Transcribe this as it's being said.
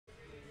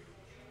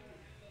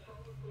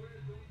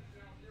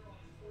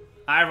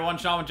Hi everyone,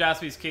 Sean with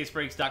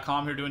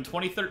JaspysCaseBreaks.com here doing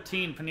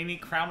 2013 Panini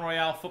Crown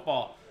Royale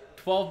Football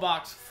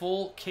 12-box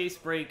full case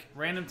break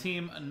random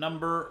team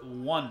number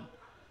 1,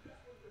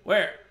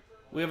 where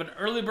we have an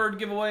early bird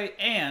giveaway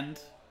and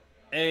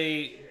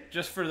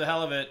just for the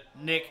hell of it,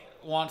 Nick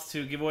wants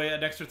to give away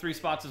an extra 3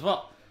 spots as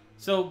well.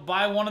 So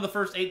buy one of the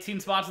first 18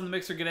 spots in the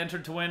mixer, get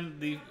entered to win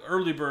the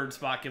early bird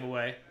spot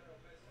giveaway.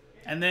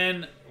 And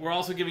then we're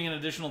also giving an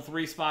additional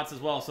 3 spots as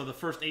well, so the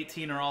first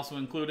 18 are also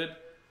included.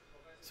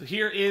 So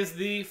here is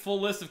the full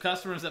list of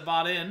customers that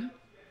bought in,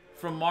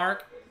 from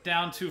Mark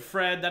down to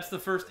Fred. That's the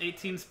first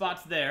 18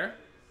 spots there.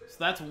 So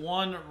that's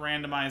one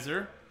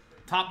randomizer.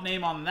 Top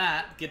name on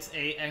that gets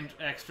an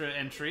extra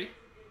entry.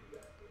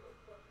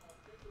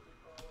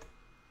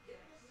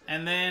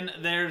 And then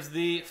there's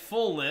the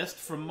full list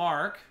from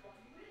Mark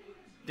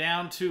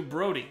down to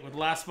Brody with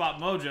Last Spot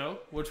Mojo,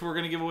 which we're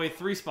going to give away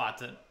 3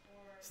 spots in.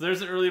 So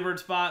there's the early bird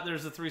spot.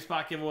 There's the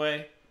 3-spot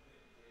giveaway.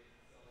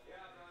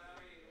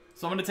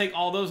 So I'm going to take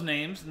all those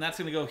names, and that's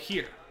going to go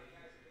here.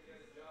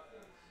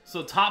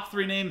 So top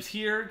 3 names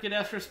here get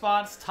extra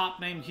spots. Top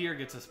name here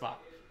gets a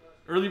spot.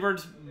 Early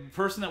bird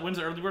person that wins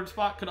the early bird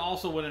spot could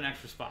also win an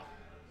extra spot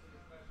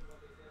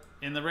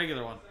in the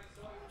regular one.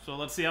 So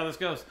let's see how this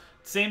goes.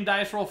 Same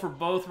dice roll for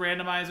both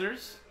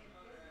randomizers.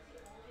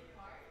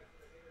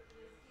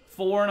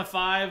 4 and a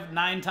 5,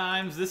 9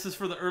 times. This is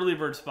for the early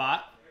bird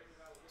spot.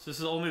 So this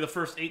is only the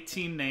first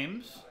 18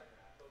 names.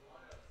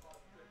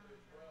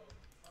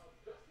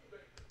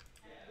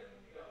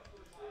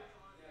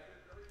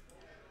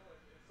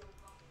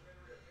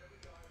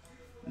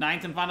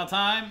 Ninth and final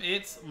time,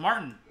 it's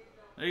Martin.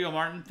 There you go,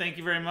 Martin. Thank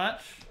you very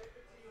much.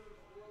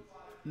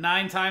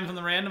 9 times on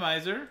the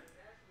randomizer.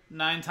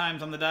 9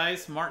 times on the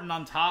dice. Martin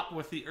on top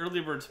with the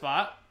early bird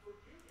spot.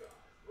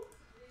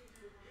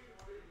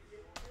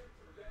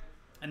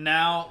 And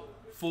now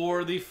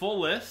for the full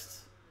list,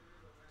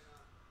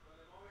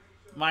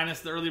 minus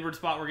the early bird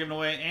spot we're giving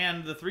away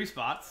and the 3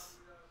 spots.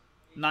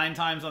 9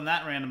 times on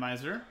that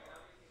randomizer.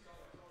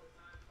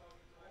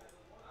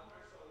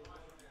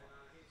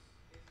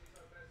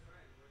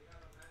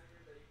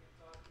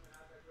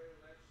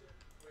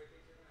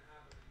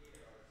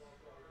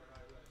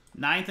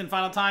 Ninth and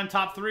final time,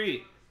 top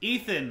 3.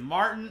 Ethan,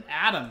 Martin,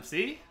 Adam.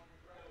 See?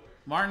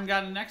 Martin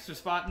got an extra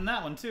spot in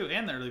that one too,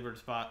 and the early bird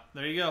spot.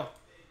 There you go.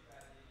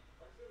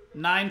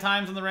 9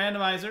 times on the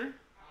randomizer.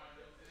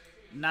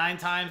 9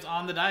 times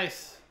on the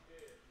dice.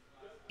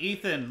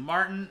 Ethan,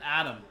 Martin,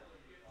 Adam.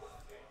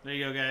 There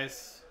you go,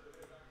 guys.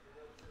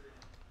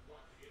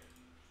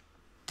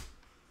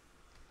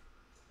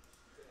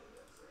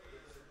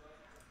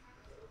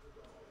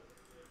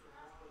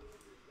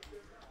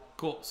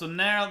 Cool. So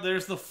now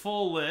there's the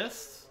full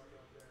list.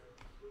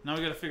 Now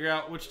we got to figure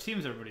out which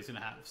teams everybody's going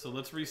to have. So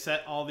let's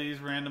reset all these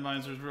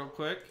randomizers real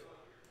quick.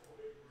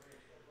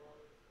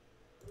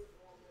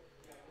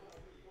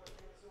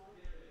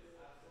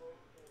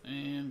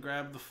 And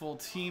grab the full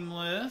team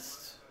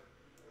list.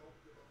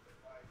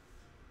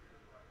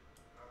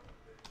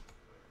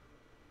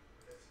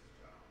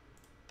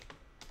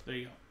 There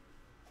you go.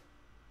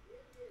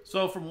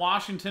 So from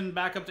Washington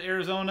back up to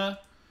Arizona.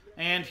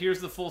 And here's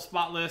the full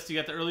spot list. You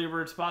got the early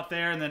bird spot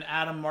there, and then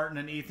Adam, Martin,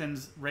 and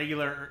Ethan's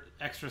regular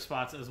extra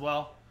spots as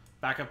well.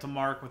 Back up to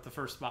Mark with the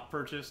first spot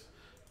purchased.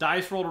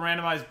 Dice roll to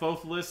randomize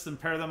both lists and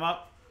pair them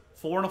up.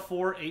 4 and a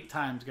 4, 8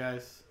 times,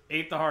 guys.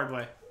 8 the hard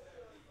way.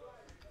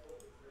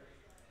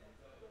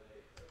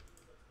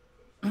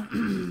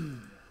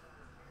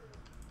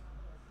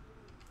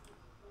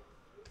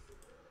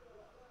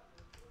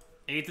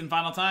 Eighth and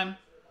final time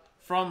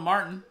from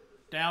Martin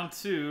down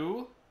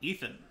to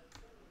Ethan.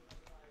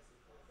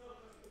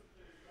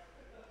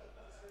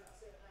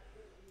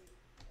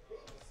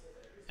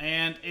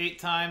 And 8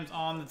 times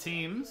on the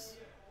teams.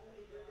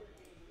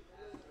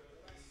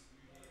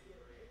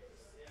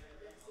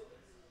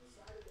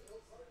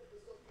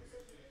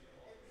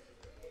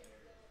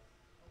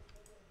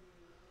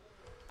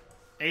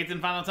 Eighth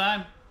and final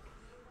time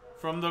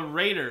from the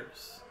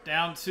Raiders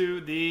down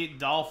to the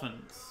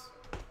Dolphins.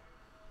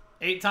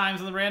 8 times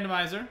on the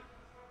randomizer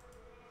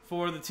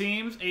for the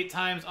teams, 8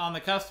 times on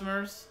the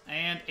customers,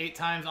 and 8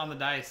 times on the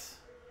dice.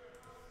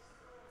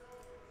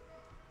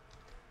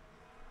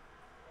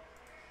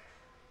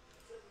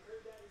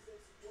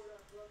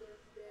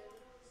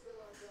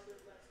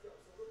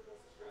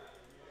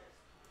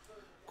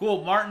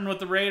 Cool. Martin with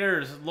the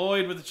Raiders,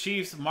 Lloyd with the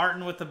Chiefs,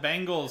 Martin with the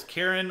Bengals,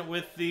 Karen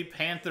with the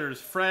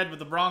Panthers, Fred with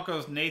the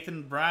Broncos,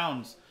 Nathan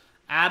Browns,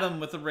 Adam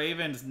with the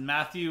Ravens,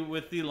 Matthew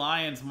with the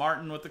Lions,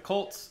 Martin with the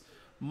Colts,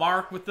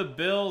 Mark with the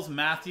Bills,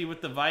 Matthew with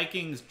the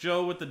Vikings,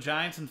 Joe with the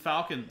Giants and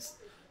Falcons,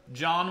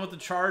 John with the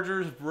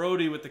Chargers,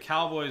 Brody with the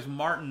Cowboys,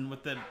 Martin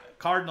with the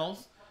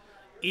Cardinals,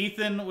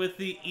 Ethan with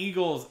the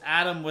Eagles,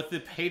 Adam with the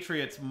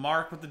Patriots,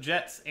 Mark with the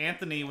Jets,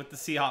 Anthony with the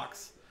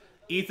Seahawks,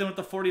 Ethan with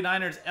the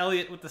 49ers,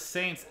 Elliot with the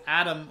Saints,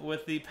 Adam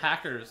with the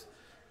Packers,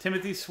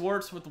 Timothy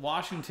Swartz with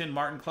Washington,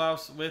 Martin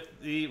Klaus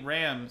with the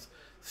Rams,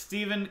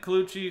 Steven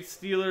Colucci,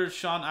 Steelers,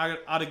 Sean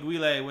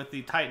Adeguile with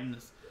the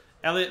Titans,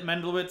 Elliot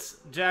Mendelowitz,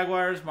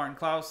 Jaguars, Martin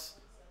Klaus,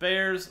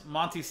 Bears.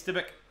 Monty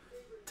Stibic,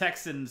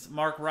 Texans.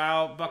 Mark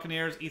Rao,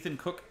 Buccaneers. Ethan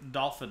Cook,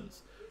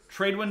 Dolphins.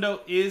 Trade window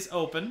is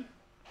open.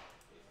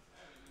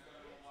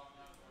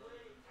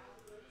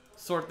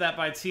 Sort that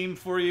by team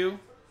for you.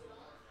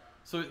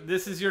 So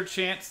this is your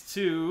chance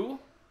to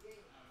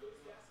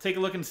take a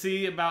look and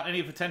see about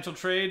any potential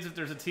trades. If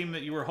there's a team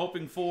that you were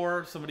hoping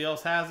for, somebody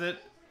else has it,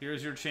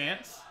 here's your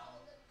chance.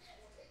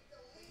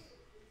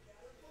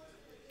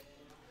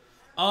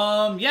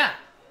 Yeah.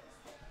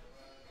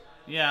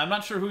 Yeah, I'm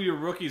not sure who your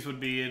rookies would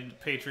be in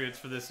Patriots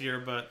for this year,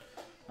 but,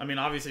 I mean,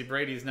 obviously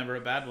Brady's never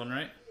a bad one,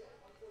 right?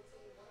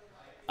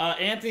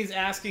 Anthony's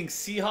asking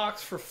Seahawks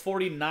for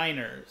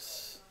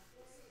 49ers.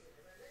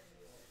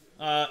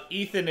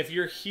 Ethan, if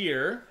you're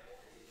here.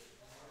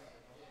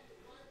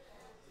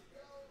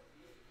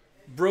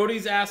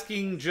 Brody's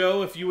asking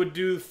Joe if you would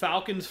do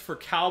Falcons for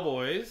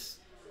Cowboys.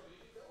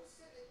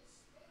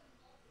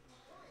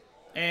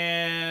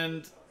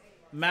 And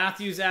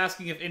Matthew's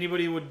asking if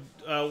anybody would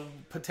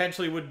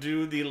potentially would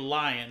do the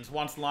Lions.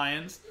 Wants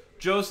Lions.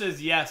 Joe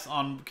says yes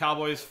on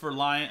Cowboys for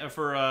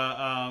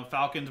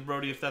Falcons,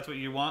 Brody, if that's what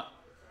you want.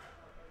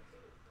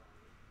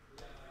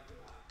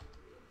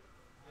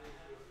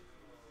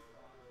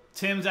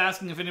 Tim's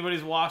asking if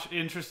anybody's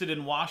interested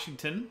in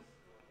Washington.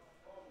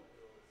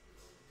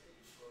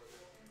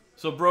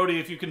 So Brody,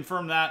 if you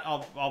confirm that,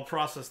 I'll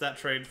process that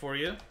trade for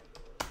you.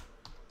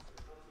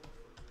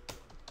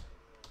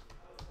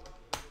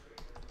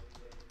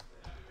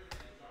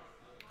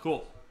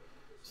 Cool.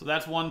 So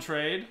that's one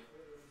trade.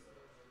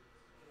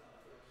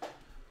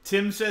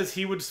 Tim says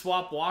he would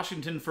swap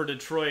Washington for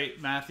Detroit,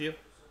 Matthew.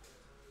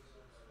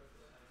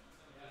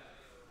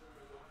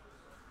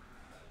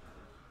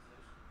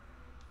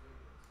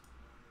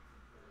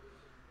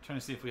 Trying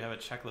to see if we have a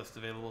checklist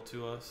available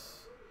to us.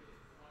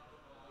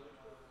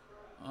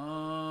 We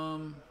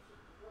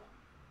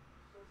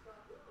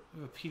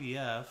have a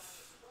PDF.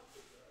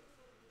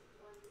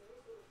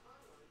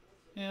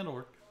 Yeah, it'll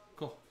work.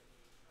 Cool.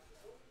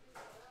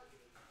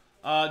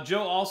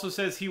 Joe also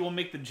says he will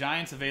make the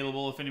Giants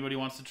available if anybody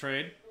wants to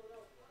trade.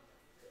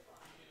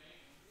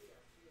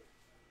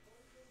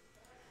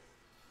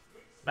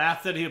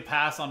 Bath said he would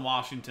pass on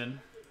Washington.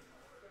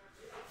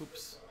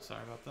 Oops,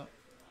 sorry about that.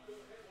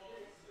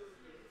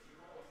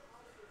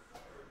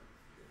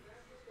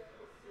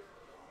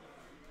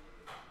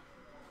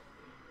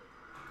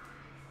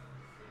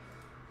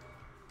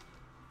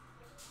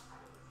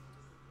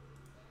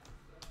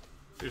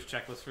 Here's a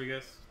checklist for you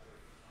guys.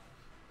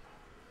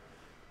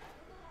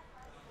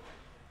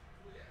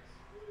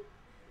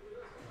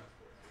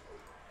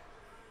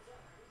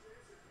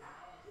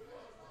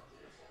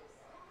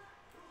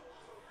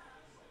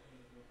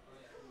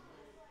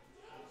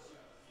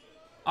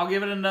 I'll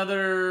give it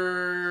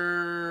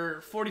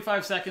another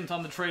 45 seconds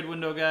on the trade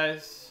window,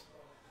 guys.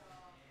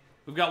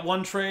 We've got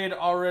one trade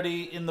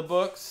already in the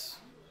books.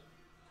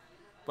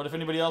 But if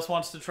anybody else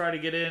wants to try to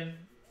get in,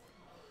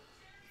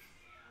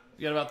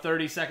 you got about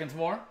 30 seconds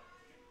more.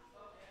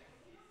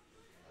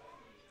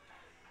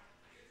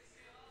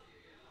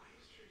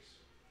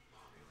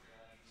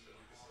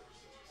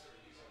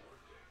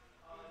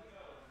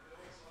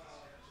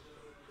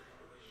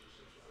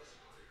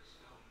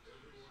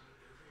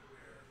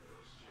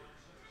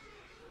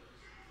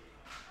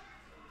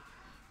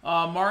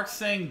 Mark's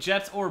saying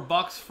Jets or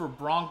Bucks for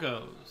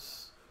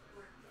Broncos.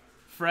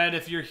 Fred,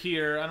 if you're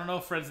here. I don't know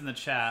if Fred's in the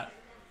chat.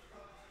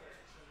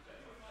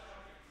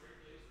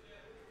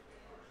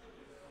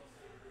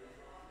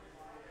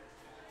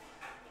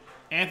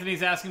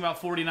 Anthony's asking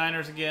about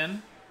 49ers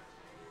again.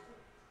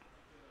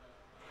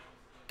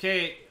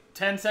 Okay,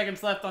 10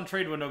 seconds left on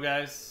trade window,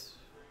 guys.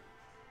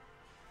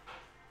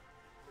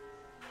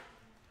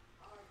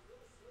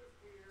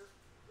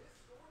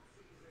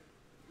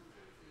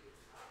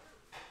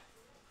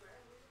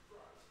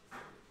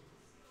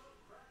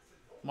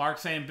 Mark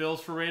saying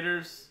Bills for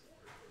Raiders.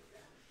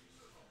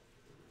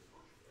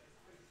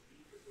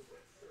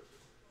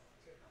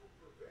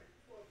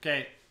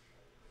 Okay.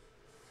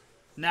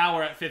 Now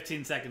we're at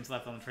 15 seconds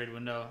left on the trade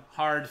window.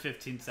 Hard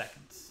 15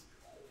 seconds.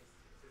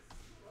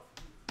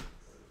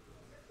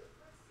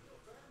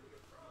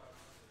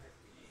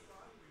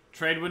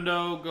 Trade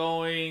window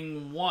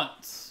going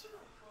once.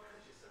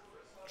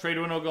 Trade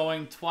window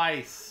going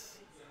twice.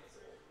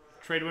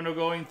 Trade window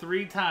going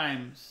 3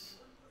 times.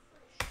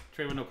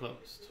 Trade window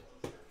closed.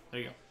 There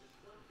you go.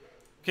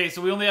 Okay,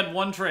 so we only had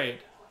one trade.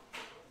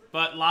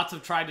 But lots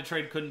of tried to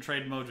trade, couldn't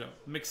trade mojo.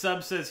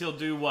 McSub says he'll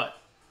do what?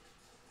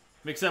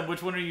 McSub,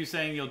 which one are you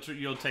saying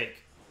you'll take?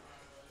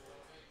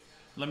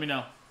 Let me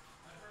know.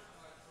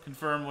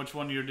 Confirm which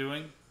one you're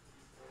doing.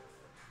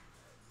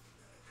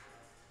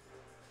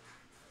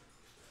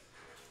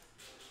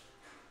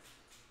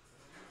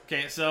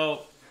 Okay,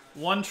 so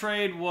one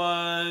trade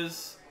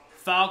was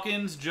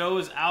Falcons. Joe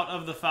is out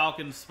of the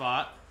Falcons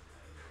spot.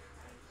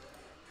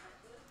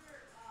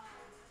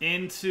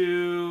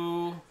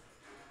 Into...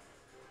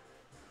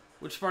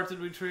 Which spot did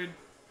we trade?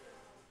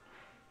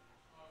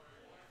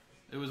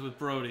 It was with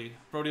Brody.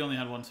 Brody only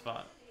had one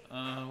spot.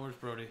 Where's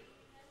Brody?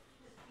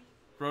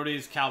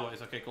 Brody's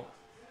Cowboys. Okay, cool.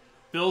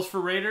 Bills for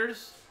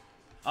Raiders.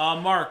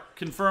 Mark,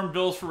 confirm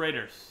Bills for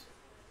Raiders.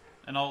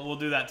 And we'll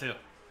do that too.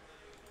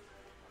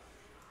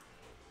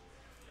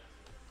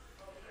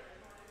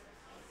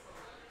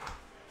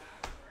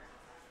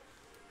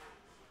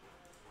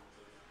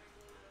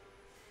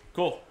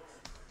 Cool.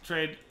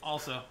 Trade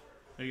also.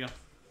 There you go.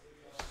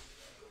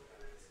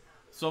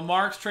 So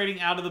Mark's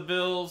trading out of the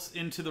Bills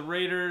into the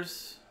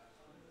Raiders.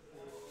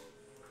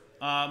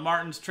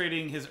 Martin's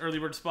trading his early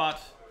bird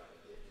spot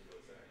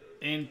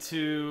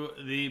into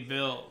the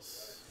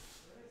Bills.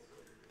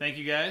 Thank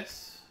you,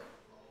 guys.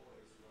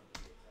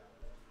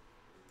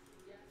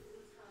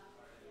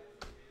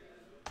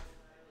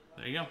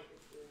 There you go.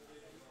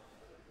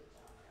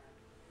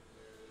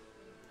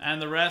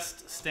 And the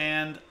rest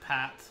stand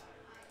pat.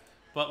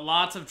 But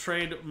lots of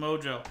trade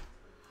mojo.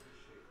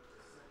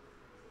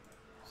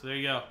 So there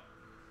you go.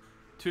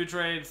 2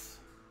 trades.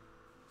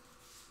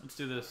 Let's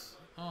do this.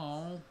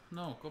 Oh,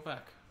 no. Go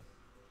back.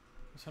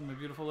 Let's have my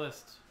beautiful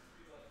list.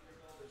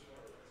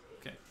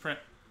 Okay, print.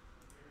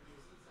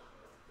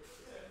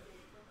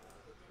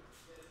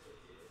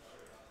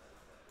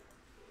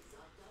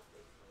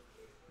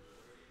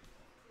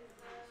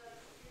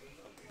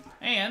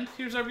 And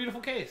here's our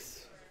beautiful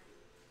case.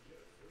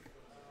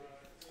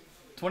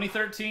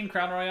 2013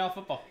 Crown Royale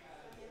football.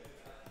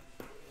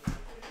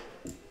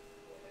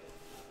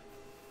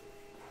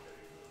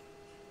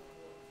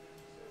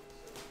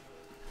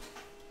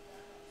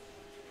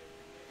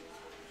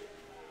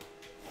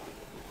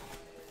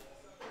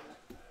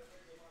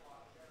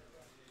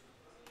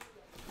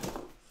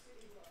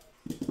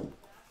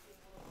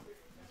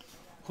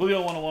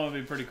 Julio 101 would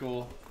be pretty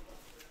cool.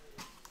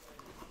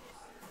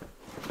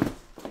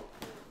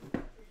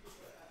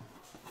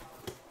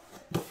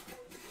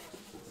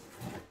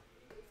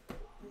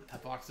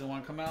 That box didn't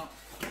want to come out.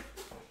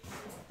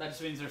 That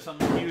just means there's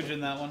something huge in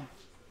that one.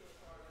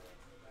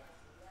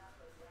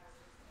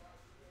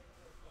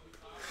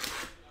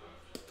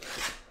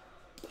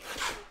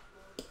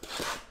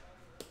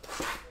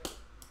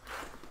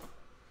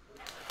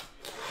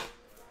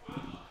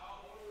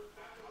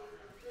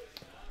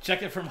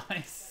 Check it for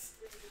mice.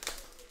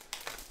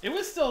 It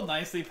was still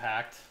nicely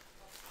packed.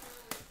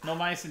 No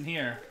mice in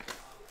here.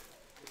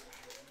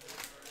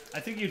 I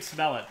think you'd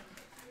smell it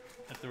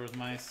if there was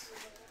mice.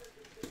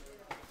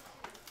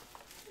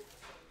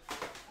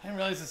 I didn't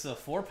realize this is a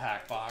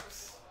 4-pack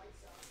box.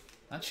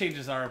 That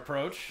changes our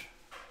approach.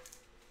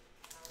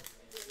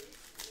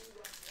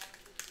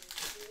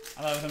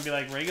 I thought it was going to be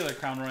like regular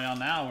Crown Royale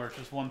now where it's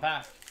just 1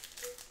 pack.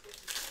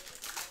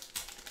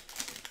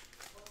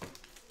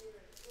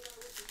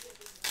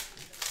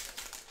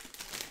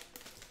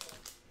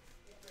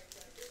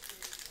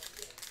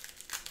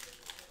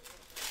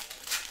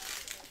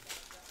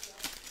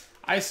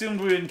 I assumed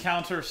we would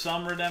encounter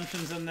some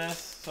redemptions in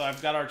this, so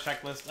I've got our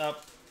checklist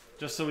up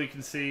just so we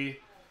can see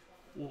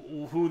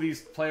who these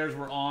players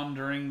were on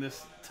during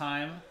this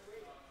time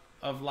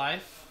of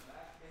life.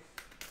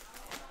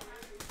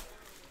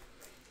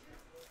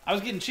 I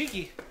was getting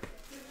cheeky.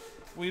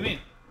 What do you mean?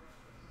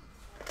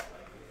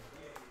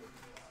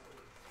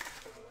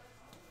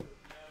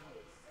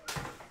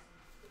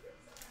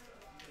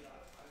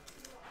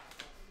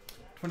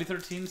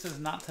 "2013 says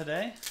not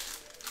today."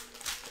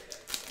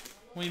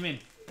 What do you mean?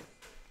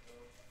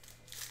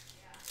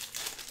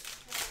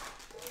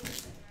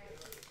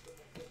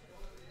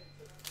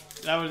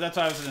 That's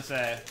what I was going to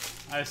say.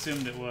 I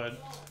assumed it would.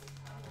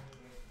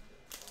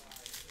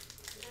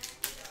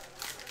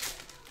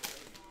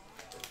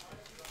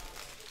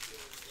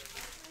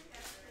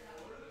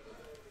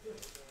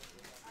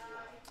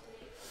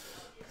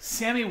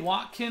 Sammy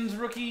Watkins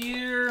rookie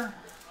year?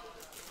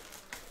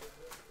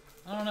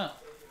 I don't know.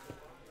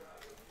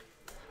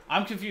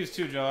 I'm confused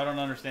too, Joe. I don't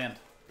understand.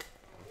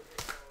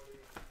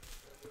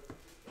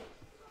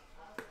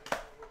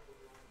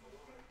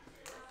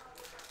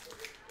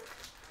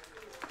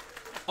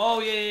 Oh,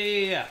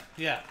 yeah.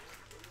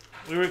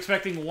 We were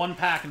expecting 1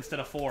 pack instead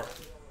of 4.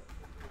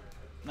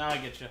 Now I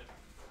get you.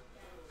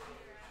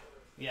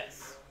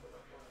 Yes.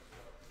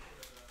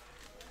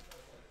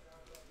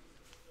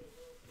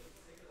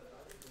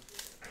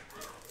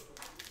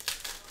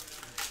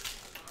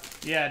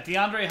 Yeah,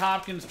 DeAndre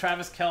Hopkins,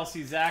 Travis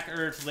Kelce, Zach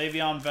Ertz,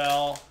 Le'Veon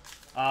Bell,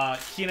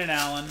 Keenan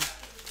Allen.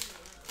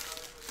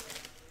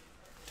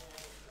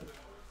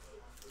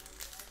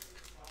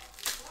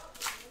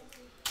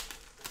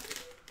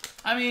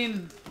 I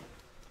mean,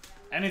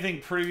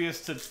 anything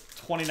previous to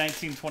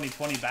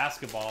 2019-2020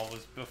 basketball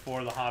was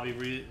before the hobby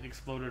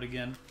re-exploded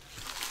again.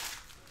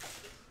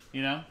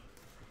 You know?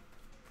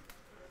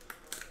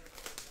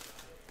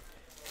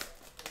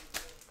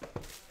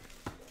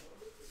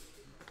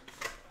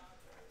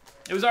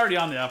 It was already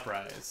on the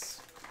uprise.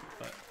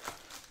 But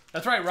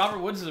that's right, Robert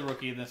Woods is a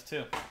rookie in this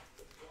too.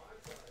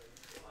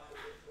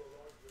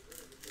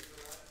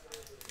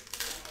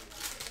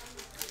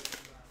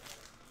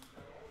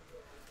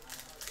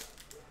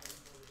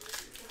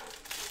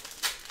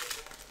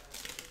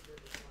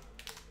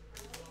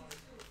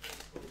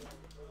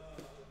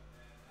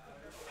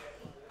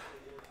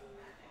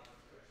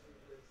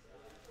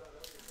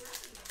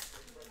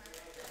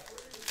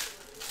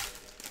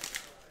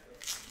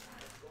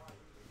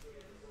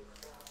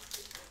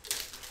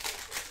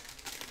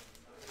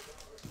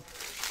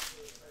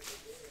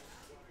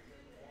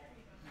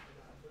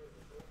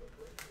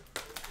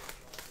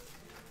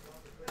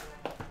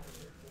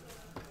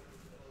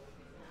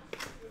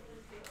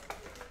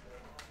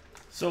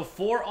 So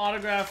 4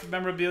 autographed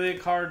memorabilia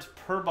cards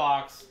per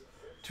box,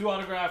 2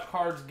 autographed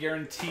cards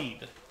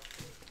guaranteed.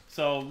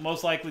 So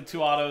most likely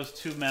 2 autos,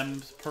 2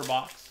 mems per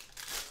box.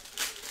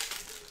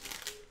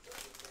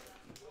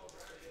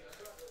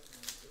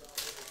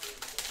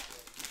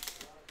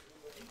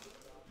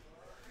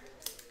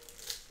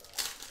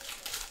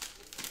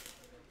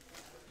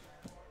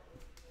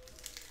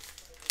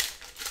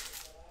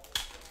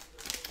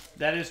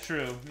 That is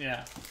true,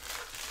 yeah.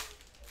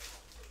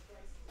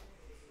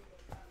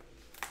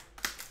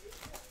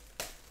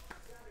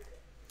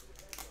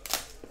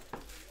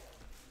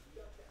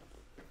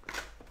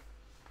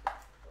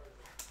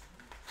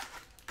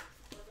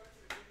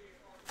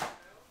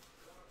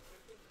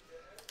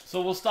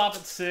 So we'll stop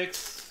at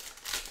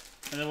 6,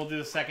 and then we'll do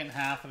the second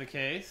half of the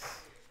case.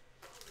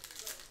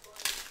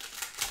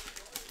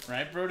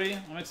 Right, Brody?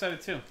 I'm excited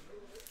too.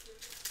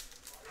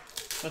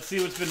 Let's see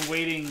what's been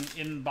waiting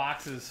in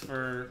boxes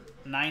for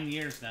 9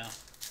 years now.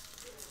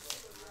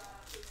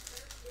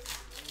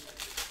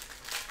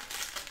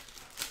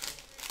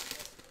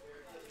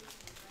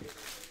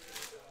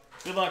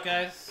 Good luck,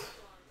 guys.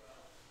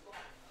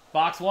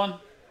 Box 1.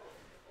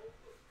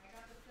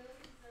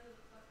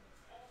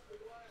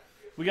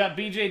 We got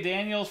BJ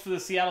Daniels for the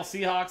Seattle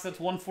Seahawks. That's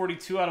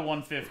 142 out of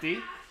 150.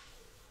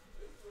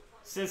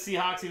 Says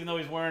Seahawks even though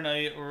he's wearing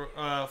a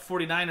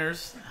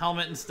 49ers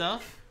helmet and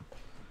stuff.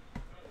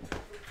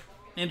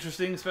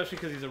 Interesting, especially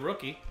because he's a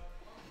rookie.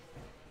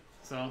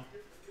 So,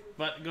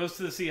 but it goes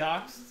to the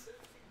Seahawks.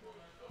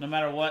 No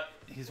matter what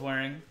he's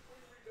wearing.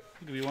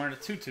 He could be wearing a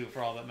tutu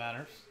for all that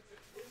matters.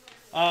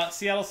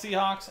 Seattle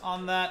Seahawks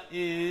on that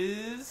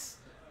is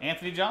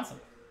Anthony Johnson.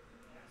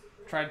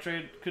 Tried to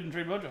trade, couldn't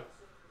trade Mojo.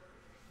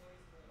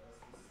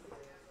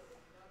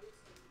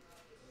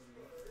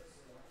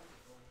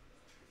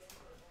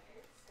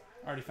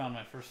 Already found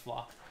my first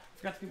flaw.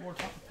 Forgot to get more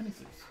top penny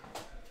sleeves.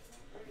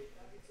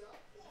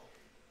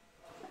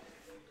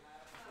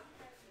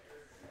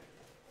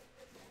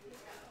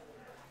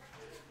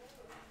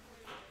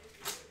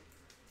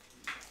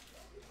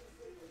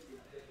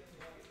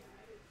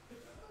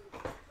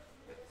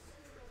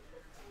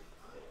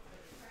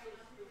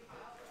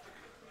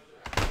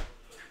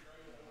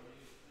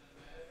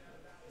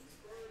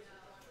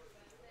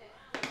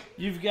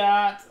 You've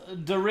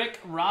got Derrick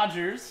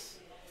Rogers.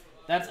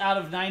 That's out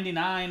of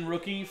 99,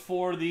 rookie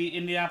for the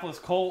Indianapolis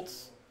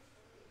Colts.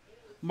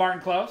 Martin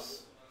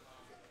Klaus.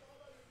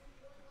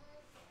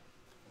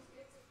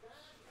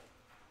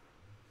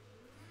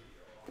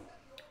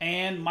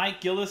 And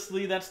Mike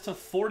Gillislee, that's to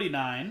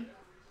 49.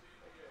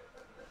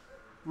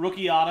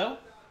 Rookie auto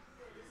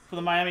for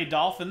the Miami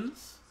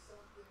Dolphins.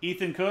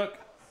 Ethan Cook.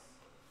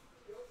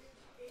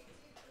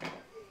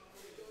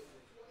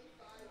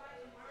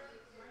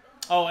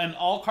 Oh, and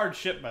all cards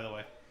shipped, by the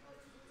way.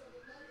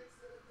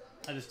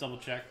 I just double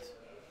checked.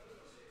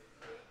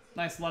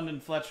 Nice London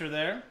Fletcher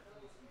there.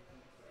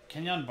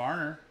 Kenyon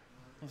Barner.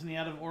 Wasn't he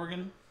out of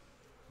Oregon?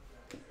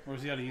 Or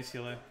was he out of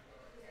UCLA?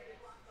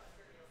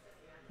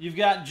 You've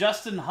got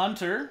Justin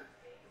Hunter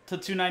to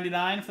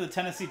 299 for the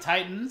Tennessee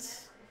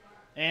Titans.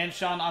 And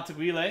Sean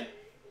Ataguile.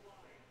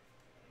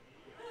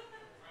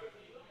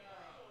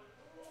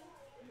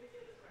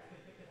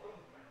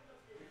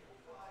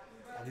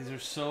 These are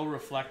so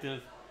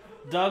reflective.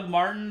 Doug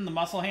Martin, the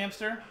muscle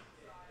hamster.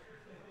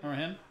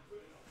 Remember him?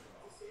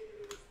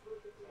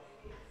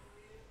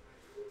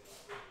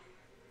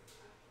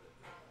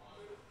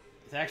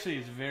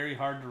 It's very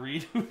hard to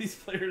read who these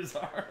players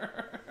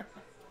are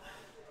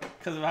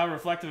because of how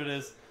reflective it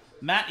is.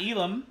 Matt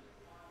Elam.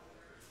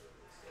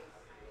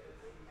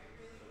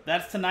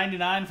 That's to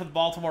 99 for the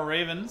Baltimore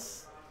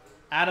Ravens.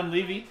 Adam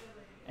Levy.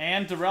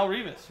 And Darrelle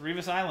Revis.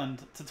 Revis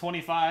Island to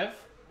 25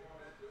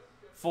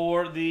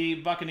 for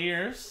the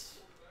Buccaneers.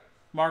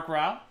 Mark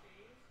Rao.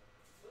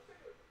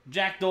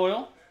 Jack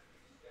Doyle.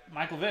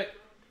 Michael Vick.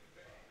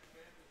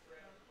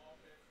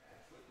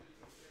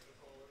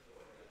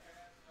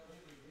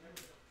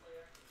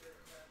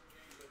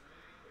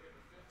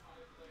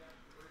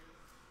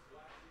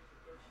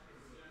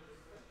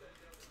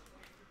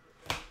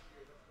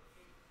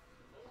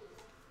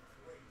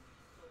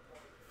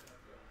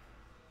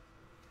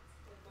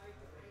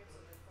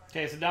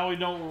 Okay, so now we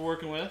know what we're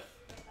working with.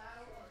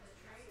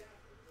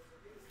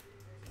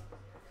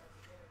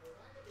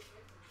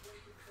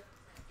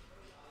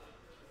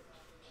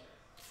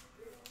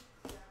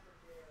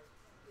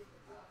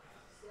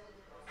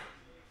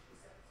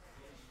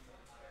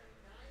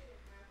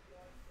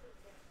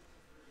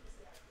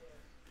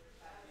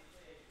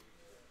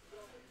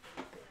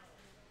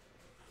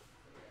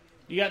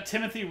 You got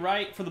Timothy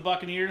Wright for the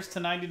Buccaneers to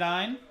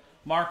 99.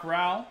 Mark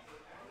Rao.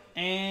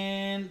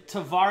 And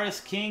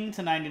Tavares King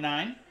to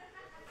 99.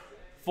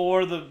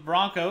 For the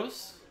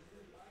Broncos,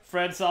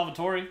 Fred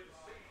Salvatore.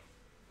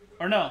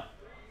 Or no,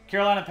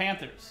 Carolina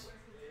Panthers.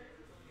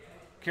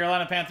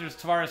 Carolina Panthers,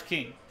 Tavares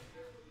King.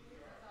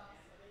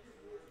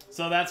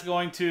 So that's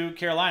going to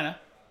Carolina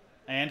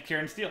and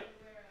Karen Steele.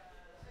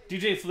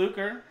 DJ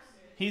Fluker,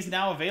 he's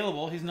now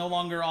available. He's no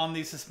longer on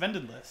the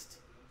suspended list.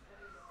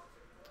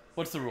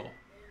 What's the rule?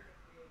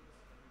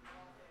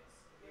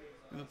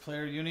 The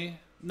player uni?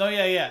 No,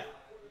 yeah.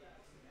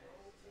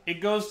 It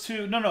goes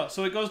to no.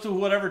 So it goes to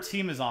whatever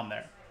team is on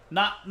there.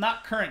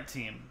 Not current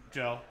team,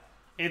 Joe.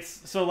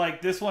 It's so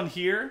like this one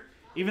here.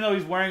 Even though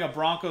he's wearing a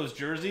Broncos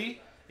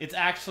jersey, it's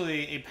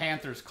actually a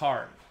Panthers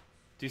card.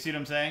 Do you see what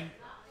I'm saying?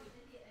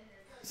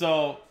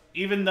 So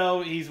even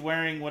though he's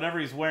wearing whatever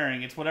he's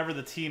wearing, it's whatever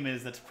the team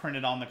is that's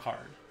printed on the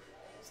card.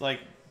 It's like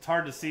it's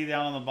hard to see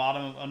down on the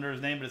bottom under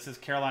his name, but it says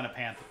Carolina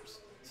Panthers.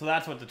 So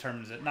that's what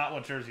determines it, not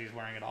what jersey he's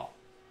wearing at all.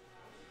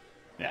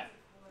 Yeah.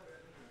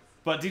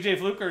 But DJ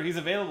Fluker, he's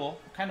available.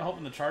 I'm kind of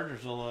hoping the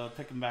Chargers will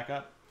pick him back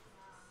up.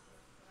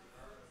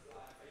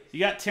 You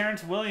got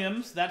Terrence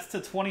Williams. That's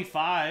to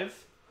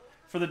 25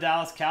 for the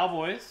Dallas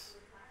Cowboys.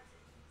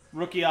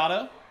 Rookie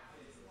auto.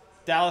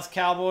 Dallas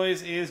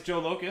Cowboys is Joe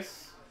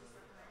Locus.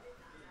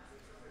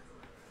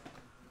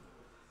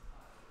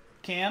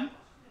 Cam.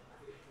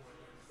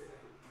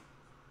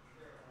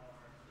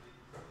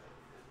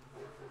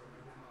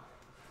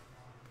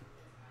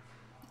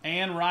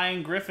 And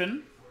Ryan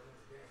Griffin.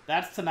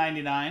 That's to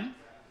 99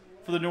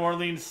 for the New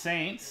Orleans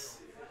Saints.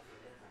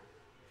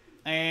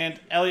 And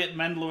Elliot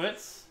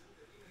Mendlowitz.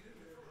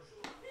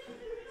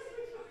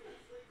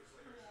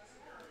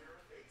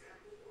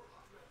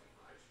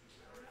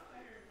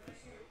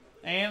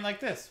 And like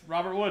this,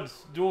 Robert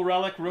Woods, dual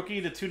relic rookie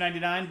to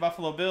 299,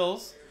 Buffalo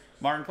Bills,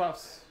 Martin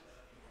Klaus.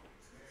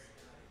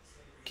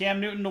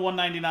 Cam Newton to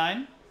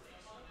 199.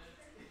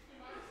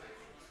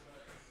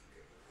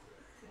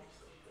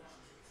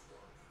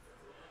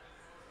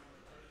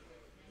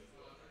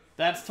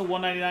 That's to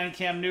 199,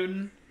 Cam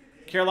Newton.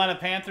 Carolina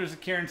Panthers,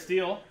 Karen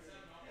Steele.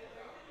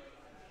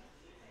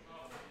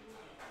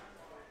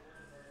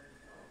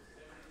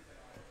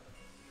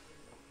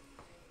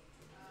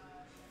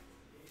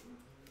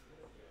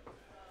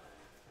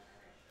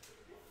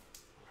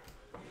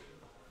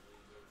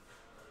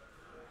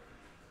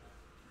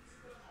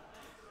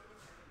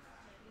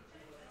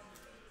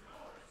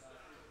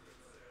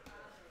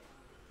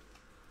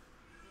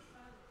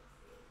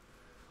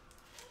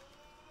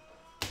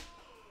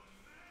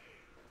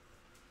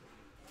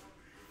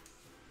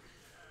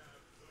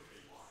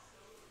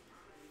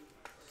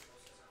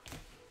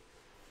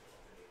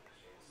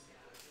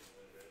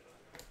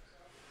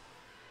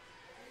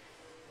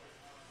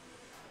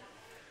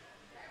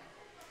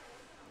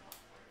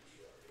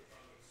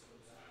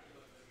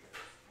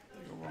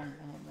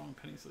 Wrong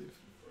penny sleeve.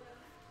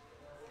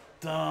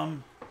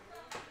 Dumb.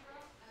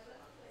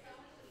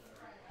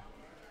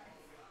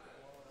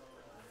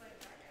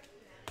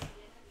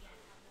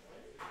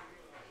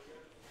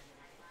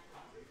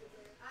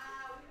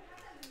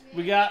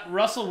 We got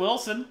Russell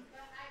Wilson,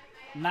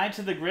 Knights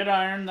of the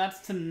Gridiron. That's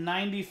to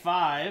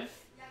 95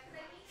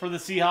 for the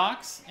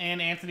Seahawks,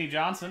 and Anthony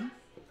Johnson.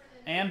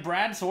 And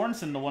Brad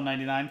Sorensen to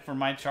 199 for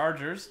my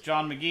Chargers.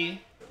 John McGee.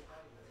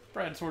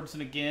 Brad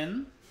Sorensen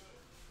again.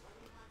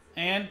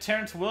 And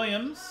Terrence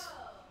Williams,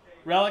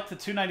 relic to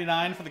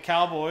 299 for the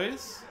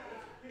Cowboys.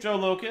 Joe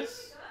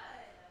Locus.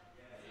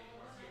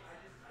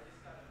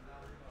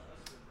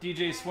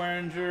 DJ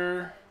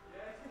Swearinger.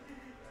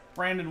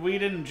 Brandon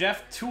Whedon and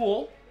Jeff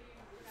Toole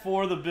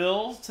for the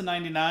Bills to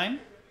 99.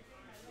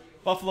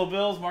 Buffalo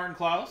Bills, Martin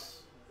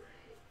Klaus.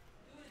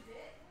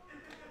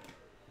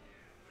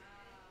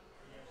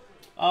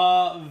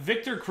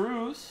 Victor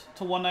Cruz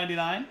to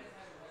 199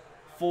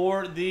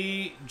 for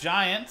the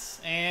Giants,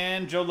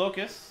 and Joe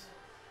Locus.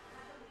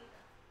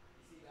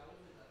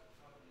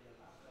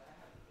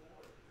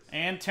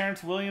 And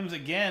Terrence Williams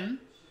again.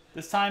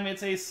 This time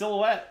it's a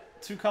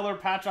silhouette. Two-color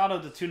patch auto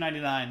to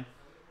 299.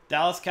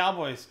 Dallas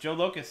Cowboys, Joe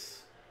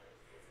Locus.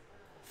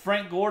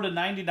 Frank Gore to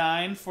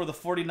 99 for the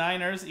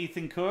 49ers,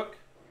 Ethan Cook.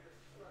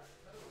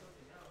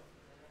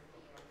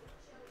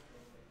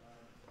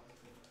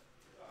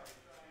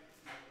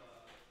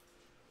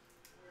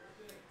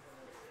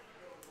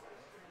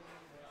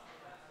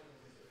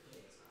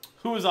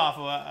 Who is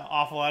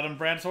awful Adam?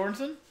 Brad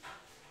Sorensen?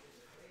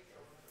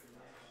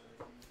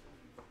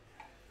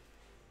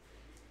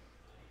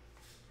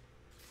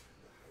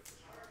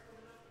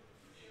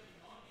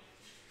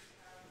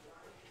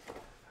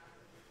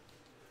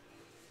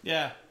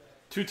 Yeah.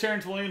 2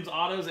 Terrence Williams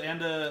autos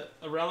and a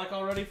relic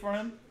already for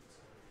him.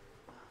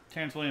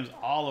 Terrence Williams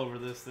all over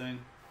this thing.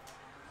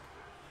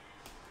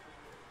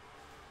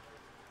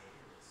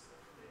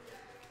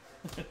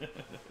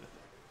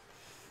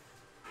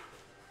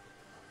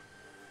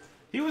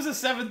 He was a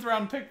 7th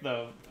round pick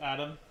though,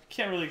 Adam.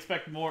 Can't really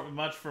expect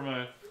much from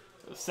a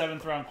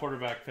 7th round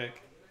quarterback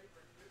pick.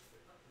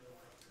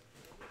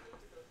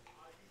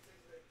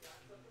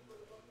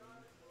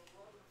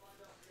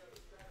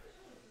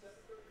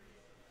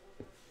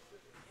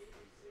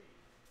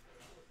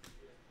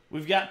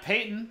 We've got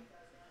Peyton.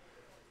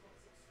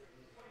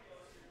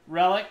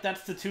 Relic,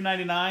 that's to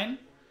 299.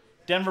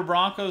 Denver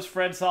Broncos,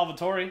 Fred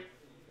Salvatore.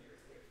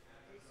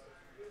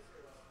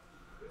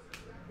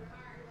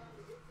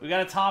 We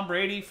got a Tom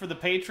Brady for the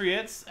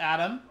Patriots,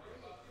 Adam.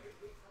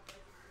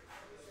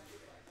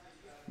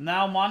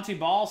 Now Monty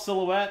Ball,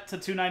 silhouette to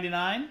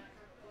 299.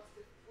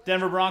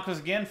 Denver Broncos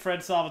again,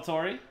 Fred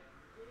Salvatore.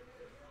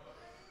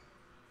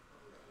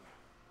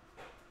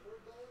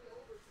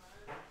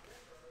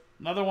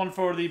 Another one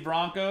for the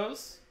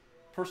Broncos.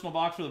 Personal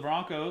box for the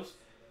Broncos.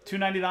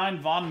 $2.99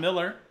 Von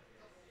Miller.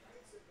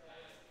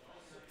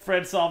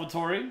 Fred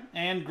Salvatore.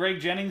 And Greg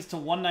Jennings to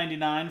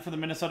 $1.99 for the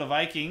Minnesota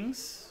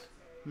Vikings.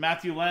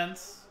 Matthew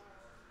Lentz.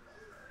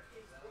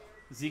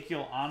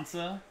 Ezekiel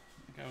Ansah.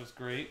 I think that was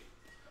great.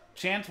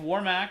 Chance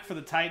Warmack for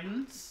the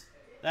Titans.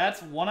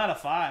 That's 1 out of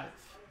 5.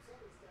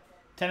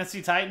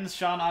 Tennessee Titans,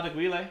 Sean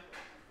Adeguile.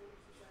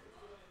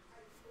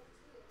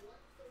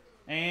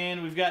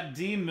 And we've got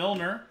D.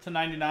 Milner to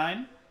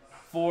 99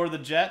 for the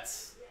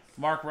Jets.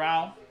 Mark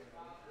Rao.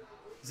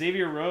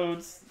 Xavier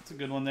Rhodes. That's a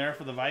good one there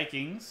for the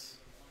Vikings.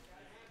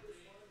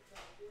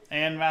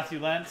 And Matthew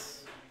Lentz.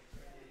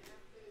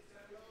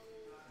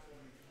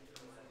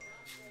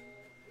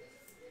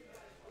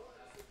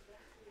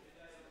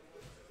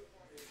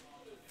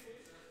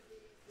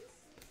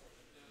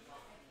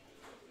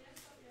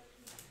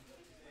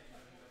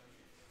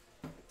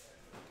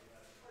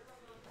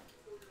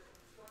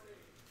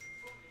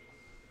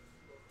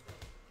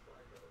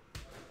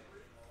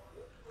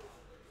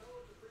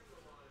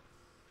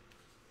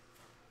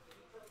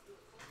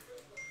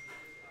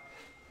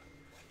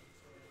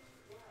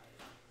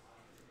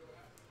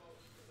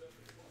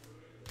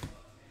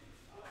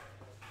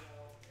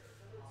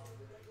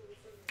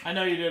 I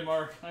know you did,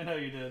 Mark. I know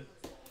you did.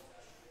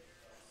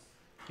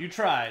 You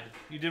tried.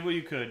 You did what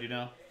you could, you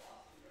know.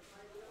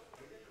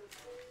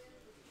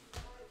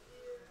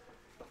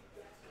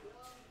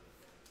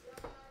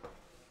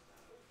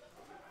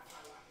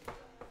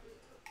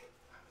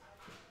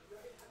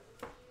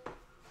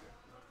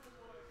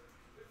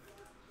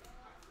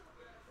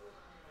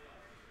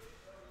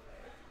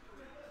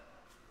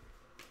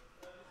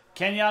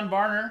 Kenyon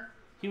Barner.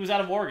 He was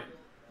out of Oregon.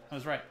 I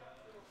was right.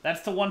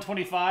 That's to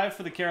 125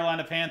 for the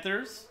Carolina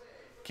Panthers.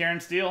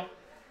 Karen Steele.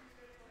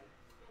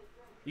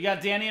 You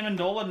got Danny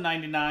Amendola,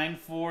 99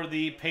 for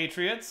the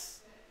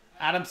Patriots.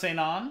 Adam St.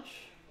 Ange.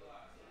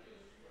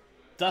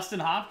 Dustin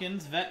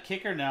Hopkins, vet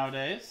kicker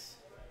nowadays.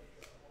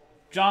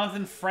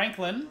 Jonathan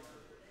Franklin.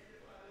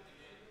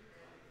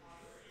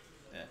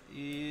 That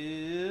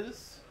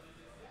is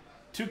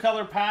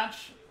 2-color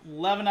patch,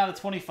 11 out of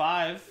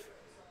 25.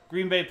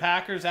 Green Bay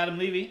Packers, Adam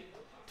Levy.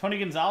 Tony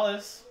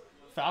Gonzalez,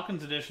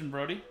 Falcons edition,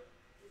 Brody.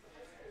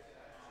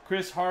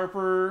 Chris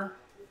Harper.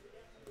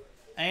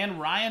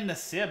 And Ryan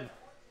Nassib.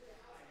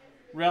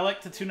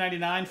 Relic to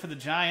 299 for the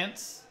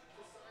Giants.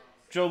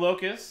 Joe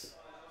Locus.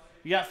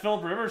 You got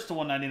Phillip Rivers to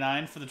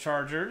 199 for the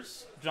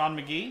Chargers. John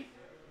McGee.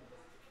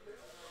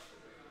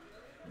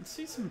 Let's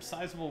see some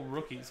sizable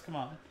rookies. Come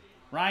on.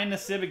 Ryan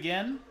Nassib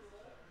again.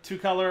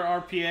 2-color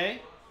RPA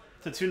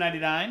to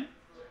 299.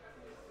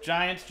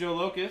 Giants, Joe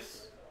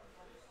Locus.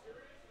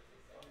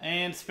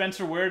 And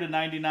Spencer Ware to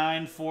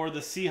 99 for the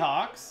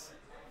Seahawks.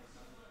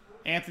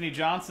 Anthony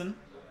Johnson.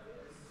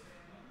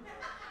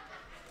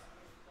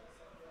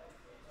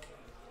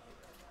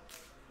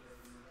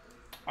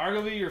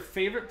 Arguably your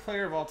favorite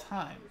player of all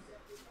time.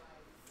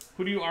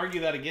 Who do you argue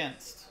that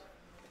against?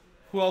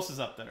 Who else is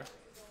up there?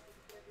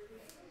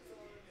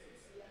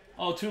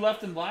 Oh, 2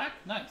 left in black?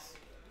 Nice.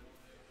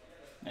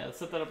 Yeah, let's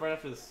set that up right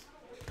after this.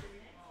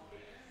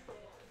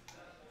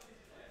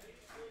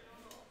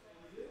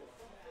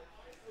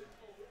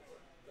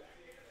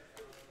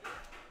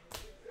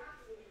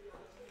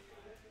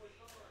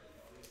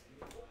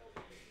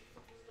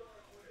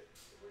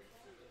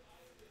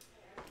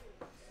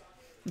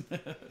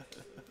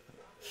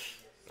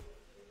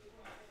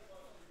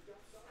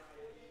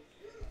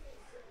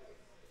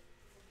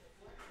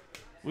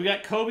 We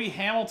got Kobe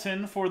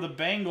Hamilton for the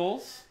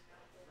Bengals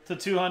to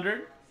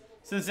 200.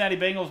 Cincinnati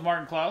Bengals,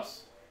 Martin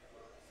Klaus.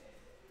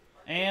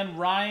 And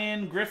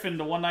Ryan Griffin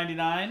to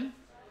 199.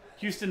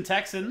 Houston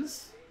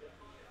Texans.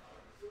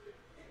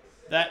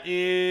 That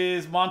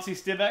is Monty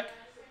Stibek.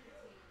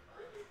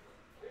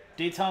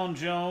 Dayton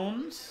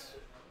Jones.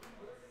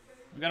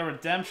 We got a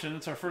redemption.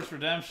 It's our first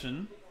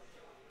redemption.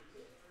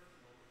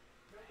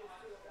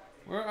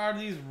 Where are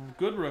these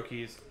good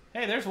rookies?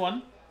 Hey, there's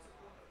one.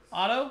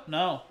 Auto?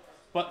 No.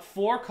 But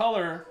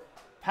 4-color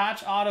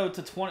patch auto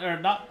to 20, or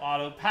not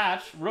auto,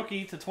 patch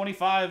rookie to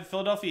 25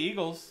 Philadelphia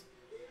Eagles.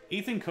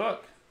 Ethan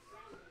Cook.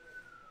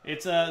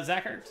 It's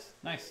Zach Ertz.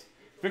 Nice.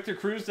 Victor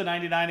Cruz to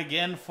 99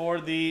 again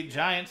for the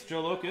Giants.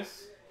 Joe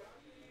Locus.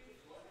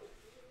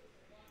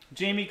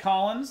 Jamie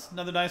Collins.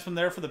 Another nice one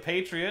there for the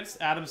Patriots.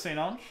 Adam St.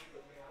 Ange.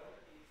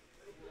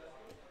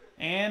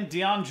 And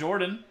Deion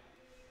Jordan.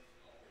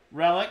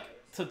 Relic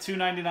to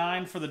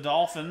 299 for the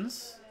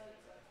Dolphins.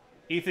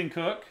 Ethan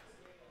Cook.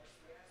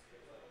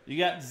 You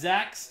got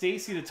Zach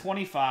Stacy to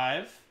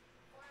 25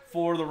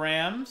 for the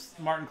Rams.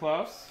 Martin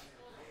Klaus.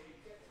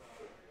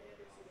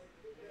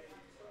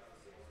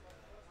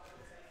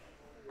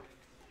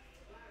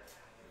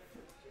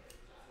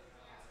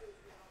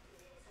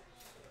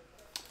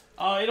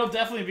 It'll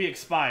definitely be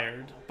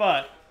expired,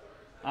 but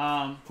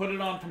put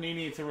it on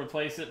Panini to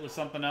replace it with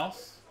something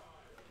else.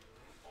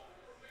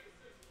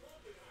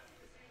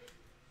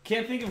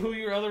 Can't think of who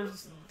your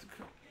others...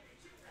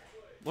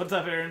 What's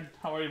up, Aaron?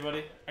 How are you,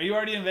 buddy? Are you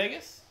already in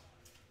Vegas?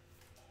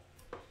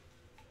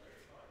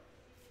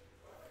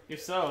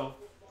 If so,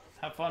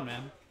 Have fun,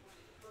 man.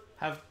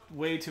 Have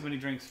way too many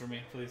drinks for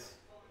me, please.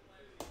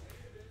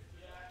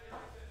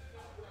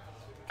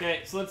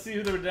 Okay, so let's see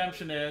who the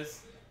redemption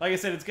is. Like I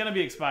said, it's going to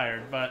be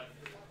expired, but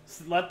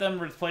let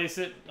them replace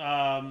it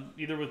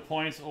either with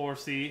points or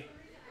C.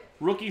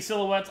 Rookie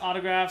silhouettes,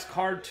 autographs,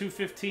 card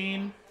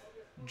 215.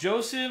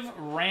 Joseph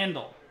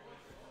Randle.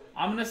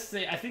 I'm going to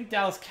say, I think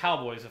Dallas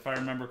Cowboys, if I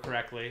remember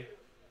correctly.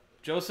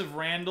 Joseph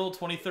Randle,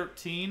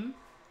 2013.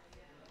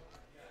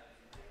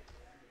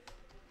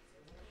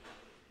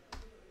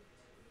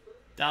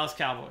 Dallas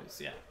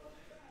Cowboys, yeah.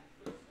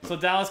 So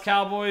Dallas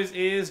Cowboys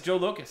is Joe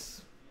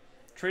Lucas.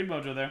 Trade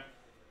mojo there.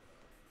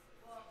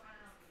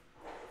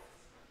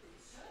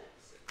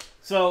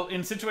 So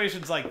in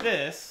situations like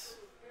this,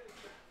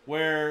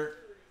 where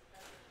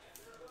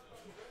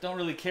don't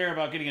really care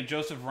about getting a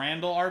Joseph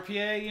Randle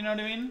RPA, you know what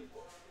I mean?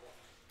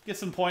 Get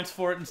some points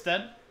for it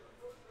instead.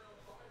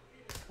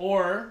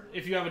 Or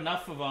if you have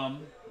enough of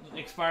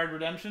expired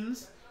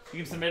redemptions, you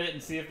can submit it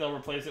and see if they'll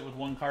replace it with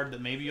one card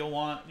that maybe you'll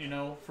want, you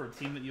know, for a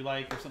team that you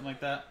like or something like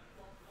that.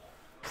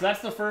 So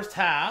that's the first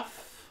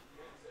half.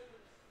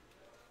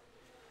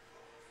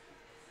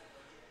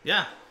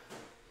 Yeah.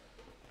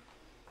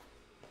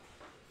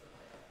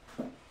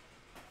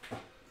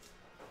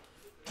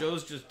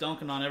 Joe's just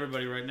dunking on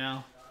everybody right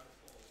now.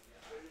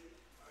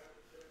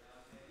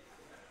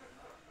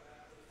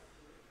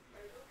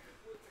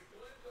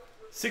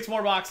 Six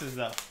more boxes,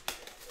 though.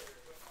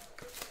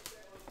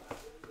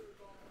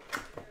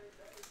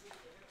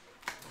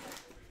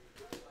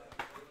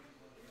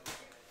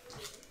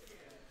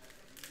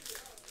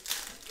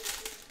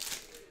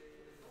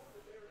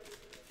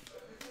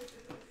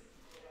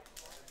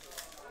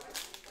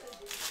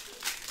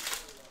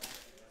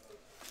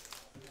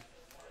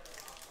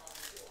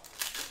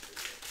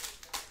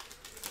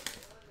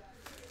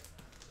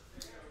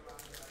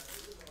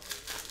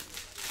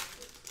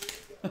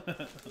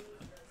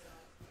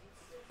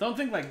 Don't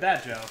think like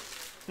that, Joe.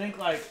 Think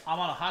like I'm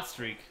on a hot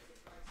streak.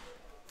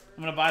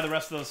 I'm going to buy the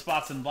rest of those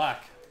spots in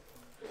black.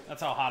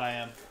 That's how hot I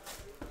am.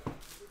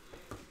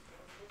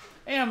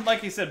 And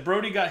like you said,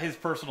 Brody got his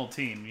personal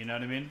team, you know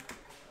what I mean?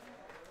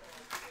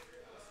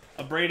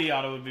 A Brady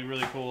auto would be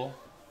really cool.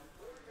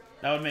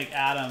 That would make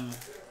Adam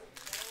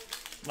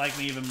like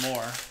me even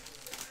more.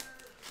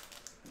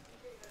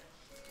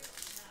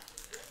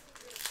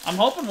 I'm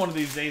hoping one of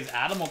these days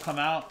Adam will come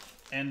out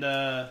and,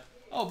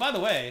 oh, by the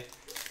way,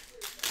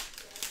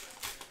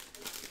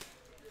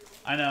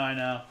 I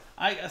know.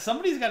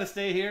 Somebody's got to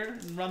stay here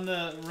and run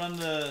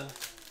the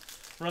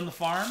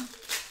farm.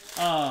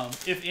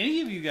 If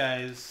any of you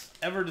guys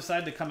ever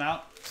decide to come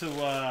out to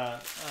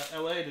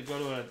LA to go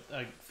to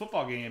a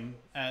football game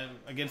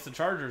against the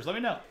Chargers, let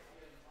me know.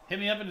 Hit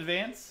me up in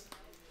advance.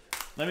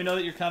 Let me know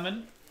that you're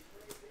coming.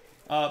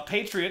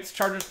 Patriots.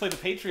 Chargers play the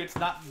Patriots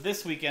not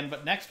this weekend,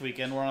 but next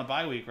weekend. We're on a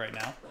bye week right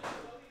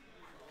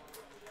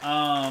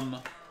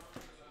now.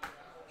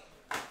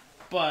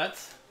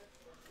 But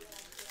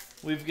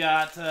we've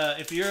got,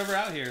 if you're ever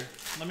out here,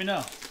 let me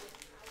know.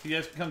 You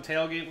guys can come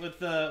tailgate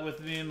with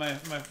me and my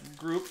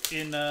group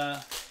in,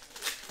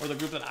 or the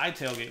group that I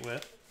tailgate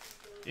with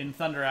in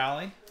Thunder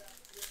Alley.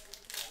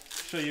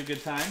 Show you a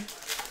good time.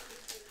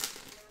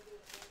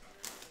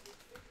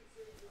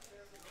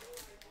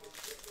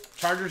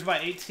 Chargers by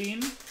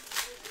 18?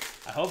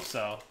 I hope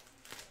so.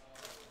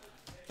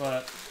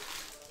 But,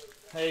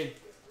 hey,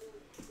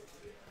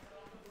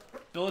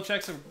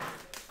 Belichick's a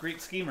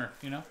great schemer,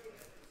 you know?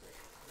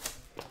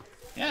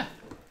 Yeah.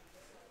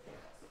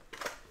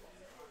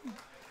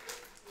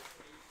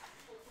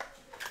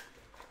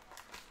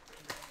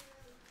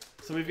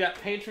 So we've got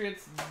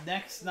Patriots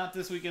next, not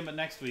this weekend, but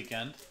next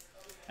weekend.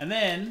 And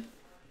then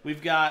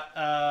we've got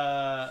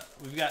the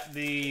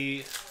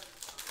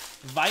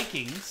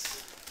Vikings.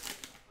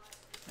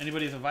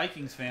 Anybody who's a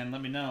Vikings fan,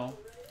 let me know.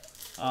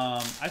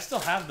 I still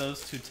have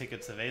those 2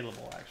 tickets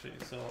available, actually.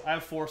 So I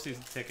have 4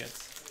 season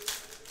tickets.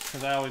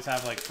 Because I always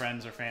have, like,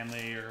 friends or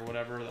family or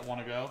whatever that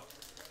want to go.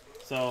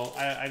 So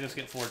I just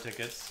get 4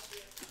 tickets.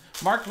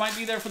 Mark might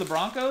be there for the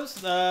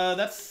Broncos.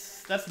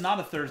 That's not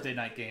a Thursday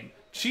night game.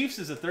 Chiefs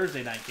is a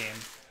Thursday night game.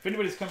 If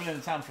anybody's coming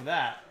into town for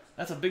that,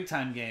 that's a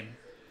big-time game.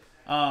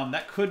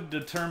 That could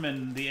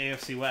determine the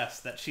AFC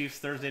West. That Chiefs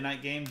Thursday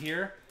night game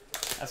here,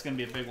 that's going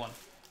to be a big one.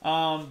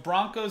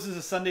 Broncos is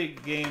a Sunday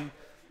game.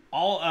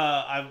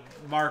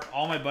 Mark,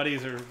 all my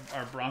buddies are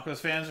Broncos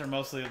fans, or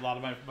mostly a lot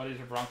of my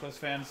buddies are Broncos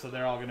fans, so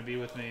they're all going to be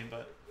with me.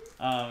 But,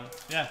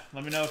 yeah,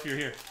 let me know if you're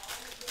here.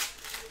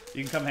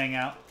 You can come hang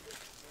out.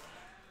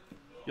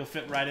 You'll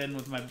fit right in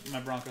with my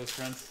Broncos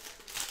friends.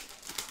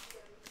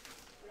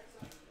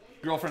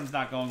 Girlfriend's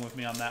not going with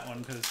me on that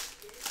one because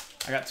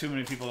I got too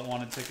many people that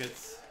wanted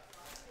tickets.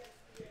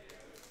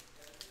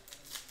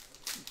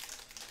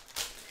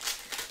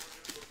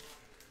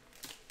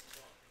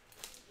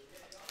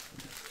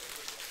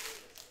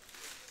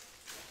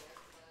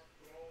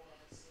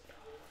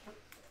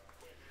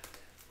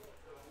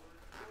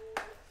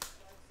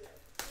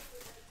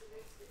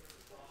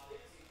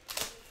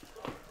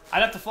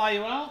 I'd have to fly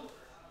you out?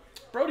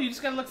 Brody, you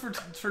just gotta look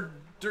for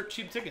dirt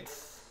cheap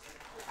tickets.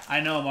 I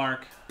know,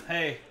 Mark.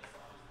 Hey,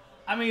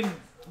 I mean,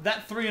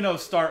 that 3-0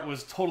 start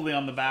was totally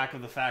on the back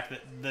of the fact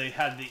that they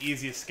had the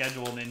easiest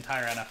schedule in the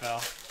entire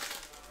NFL.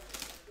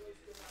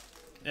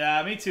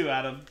 Yeah, me too,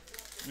 Adam.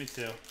 Me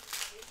too.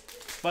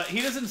 But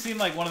he doesn't seem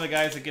like one of the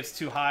guys that gets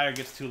too high or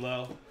gets too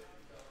low.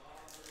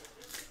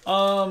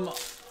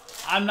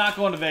 I'm not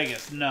going to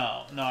Vegas.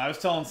 No. I was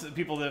telling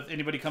people that if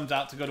anybody comes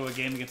out to go to a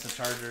game against the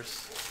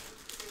Chargers.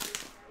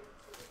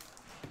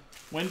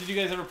 When did you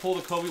guys ever pull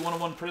the Kobe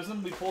 101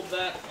 Prism? We pulled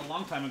that a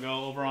long time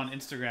ago over on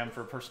Instagram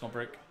for a personal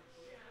break.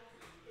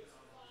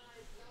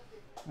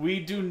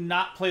 We do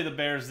not play the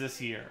Bears this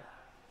year.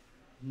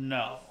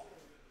 No.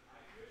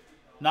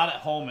 Not at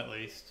home, at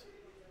least.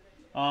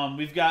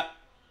 We've got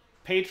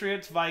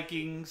Patriots,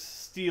 Vikings,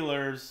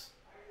 Steelers,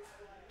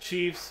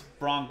 Chiefs,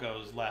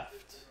 Broncos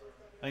left.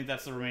 I think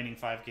that's the remaining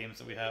 5 games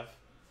that we have.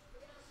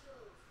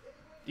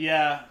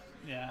 Yeah.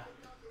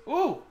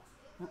 Ooh!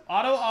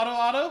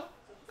 Auto?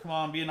 Come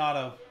on, be an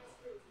auto.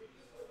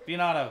 Be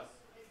an auto.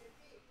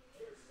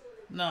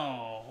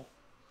 No.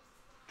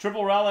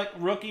 Triple relic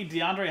rookie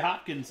DeAndre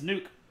Hopkins,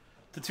 nuke.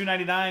 To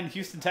 299,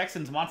 Houston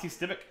Texans, Monty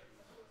Stivic.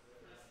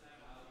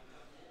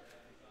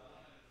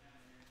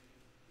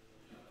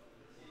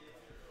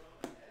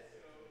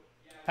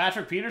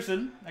 Patrick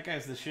Peterson, that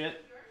guy's the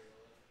shit.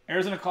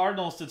 Arizona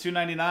Cardinals to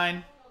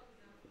 299.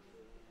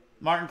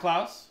 Martin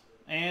Klaus.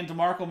 And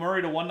DeMarco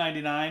Murray to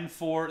 199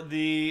 for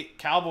the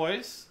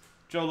Cowboys.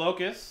 Joe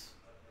Locus.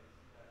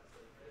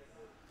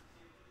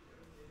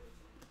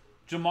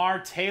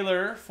 Jamar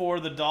Taylor for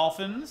the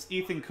Dolphins.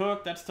 Ethan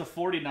Cook, that's to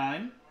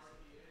 49.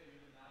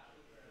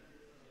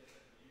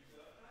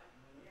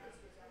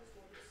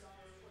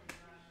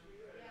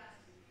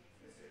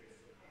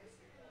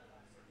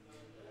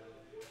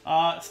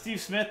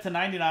 Steve Smith to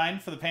 99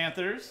 for the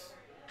Panthers.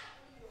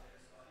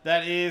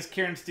 That is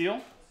Kieran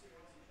Steele.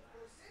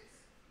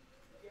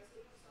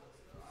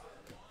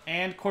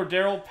 And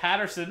Cordero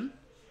Patterson.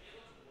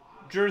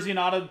 Jersey and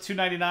auto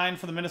 299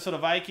 for the Minnesota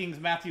Vikings,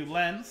 Matthew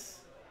Lenz.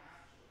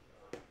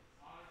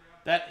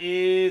 That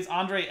is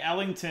Andre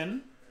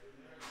Ellington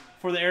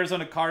for the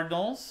Arizona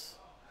Cardinals.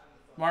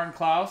 Martin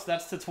Klaus,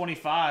 that's to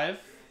 25.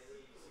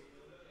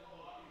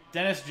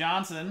 Dennis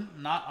Johnson,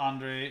 not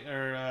Andre,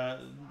 or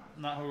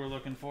not who we're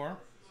looking for.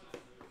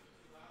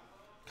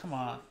 Come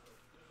on.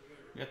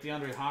 We got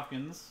DeAndre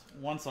Hopkins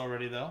once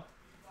already, though.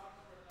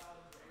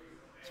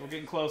 So we're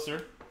getting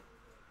closer.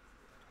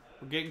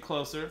 We're getting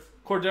closer.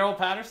 Cordero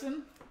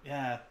Patterson?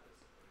 Yeah.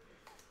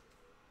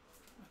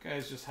 That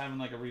guy's just having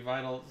like a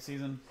revital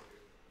season.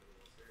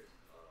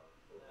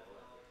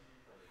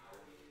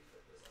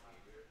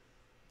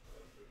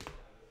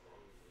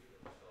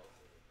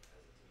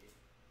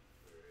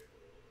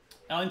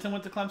 Ellington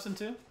went to Clemson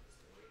too?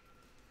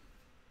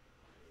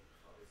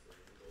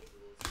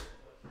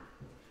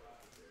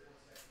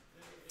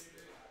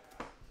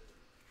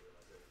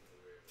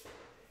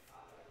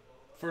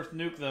 First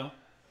nuke though.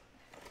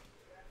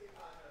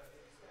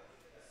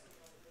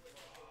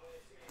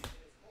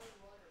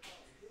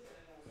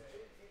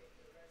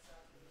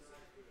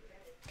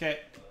 Okay.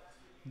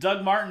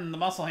 Doug Martin, the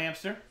muscle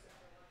hamster.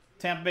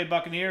 Tampa Bay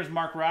Buccaneers,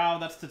 Mark Rao,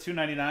 that's to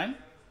 299.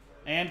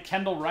 And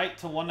Kendall Wright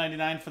to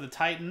 199 for the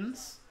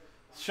Titans.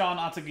 Sean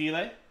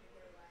Ataguile.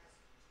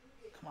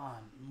 Come on.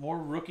 More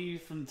rookie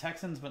from the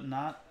Texans, but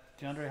not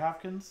DeAndre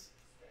Hopkins.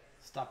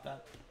 Stop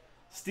that.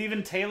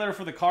 Steven Taylor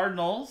for the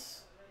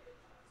Cardinals.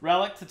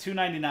 Relic to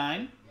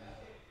 299.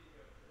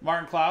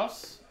 Martin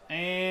Klaus.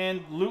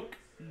 And Luke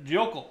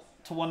Jokel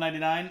to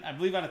 199. I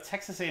believe out of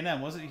Texas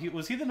A&M. Was he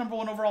the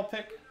 #1 overall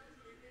pick?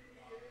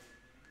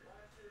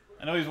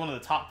 I know he was one of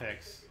the top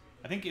picks.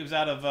 I think he was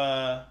out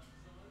of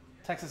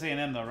Texas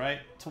A&M though, right?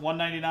 To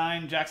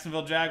 199,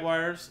 Jacksonville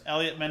Jaguars,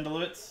 Elliot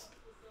Mendelowitz.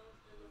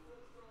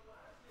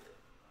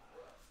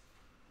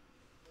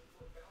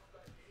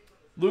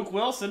 Luke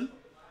Wilson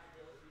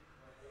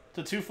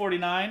to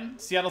 249,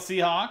 Seattle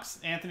Seahawks,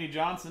 Anthony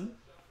Johnson.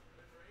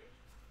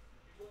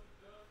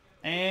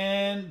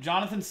 And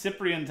Jonathan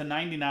Cyprian to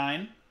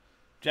 99,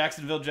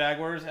 Jacksonville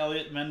Jaguars,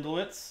 Elliot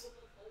Mendelowitz.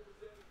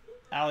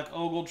 Alec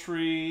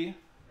Ogletree,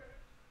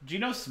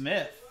 Geno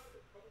Smith.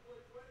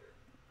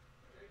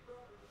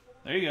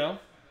 There you go.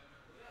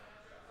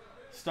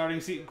 Starting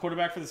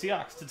quarterback for the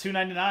Seahawks to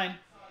 299.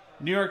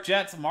 New York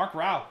Jets, Mark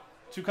Rao.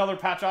 2-color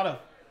patch auto.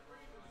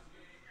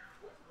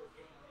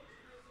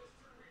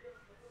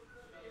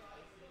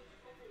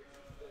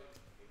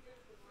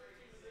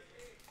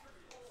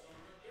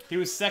 He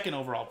was 2nd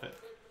overall pick.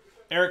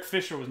 Eric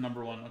Fisher was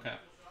 #1. Okay.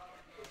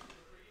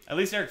 At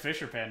least Eric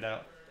Fisher panned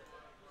out.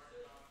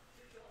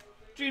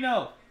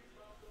 Gino.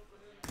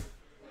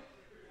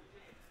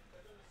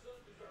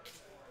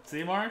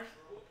 See, Mark?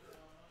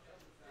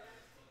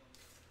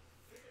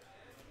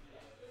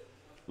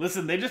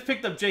 Listen, they just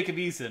picked up Jacob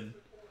Eason.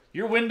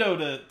 Your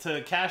window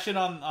to cash in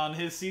on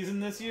his season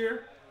this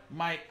year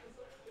might,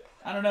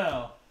 I don't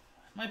know,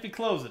 might be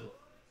closing.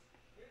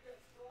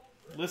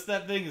 List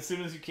that thing as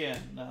soon as you can.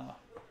 No.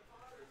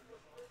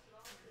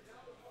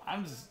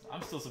 I'm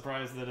still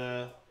surprised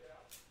that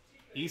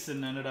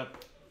Eason ended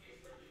up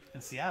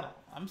in Seattle.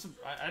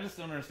 I just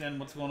don't understand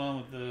what's going on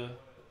with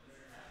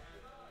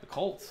The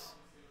Colts.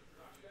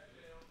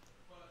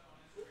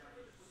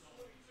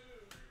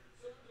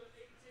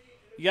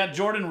 You got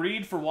Jordan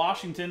Reed for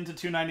Washington to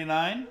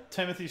 299.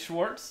 Timothy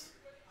Schwartz.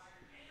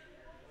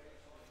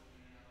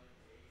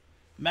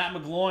 Matt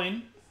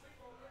McGloin,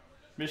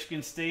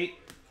 Michigan State.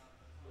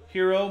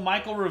 Hero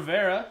Michael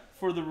Rivera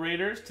for the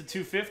Raiders to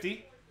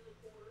 250.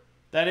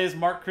 That is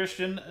Mark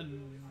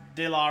Christian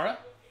DeLara.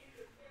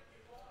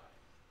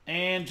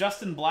 And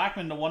Justin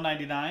Blackman to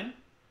 199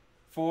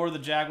 for the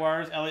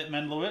Jaguars, Elliot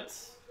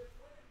Mendlowitz.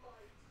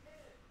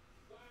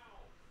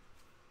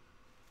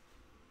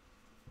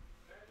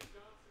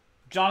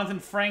 Jonathan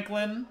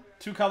Franklin,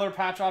 2-color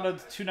patch auto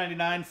to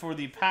 299 for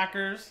the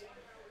Packers,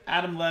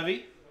 Adam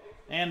Levy.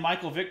 And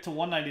Michael Vick to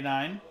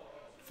 199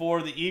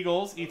 for the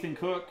Eagles, Ethan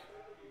Cook.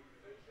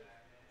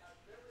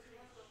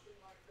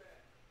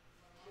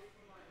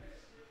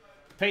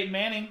 Peyton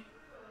Manning,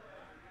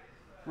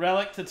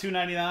 relic to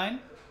 299,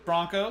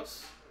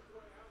 Broncos,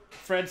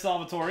 Fred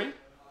Salvatore.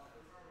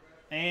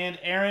 And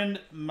Aaron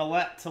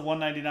Millette to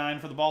 199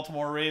 for the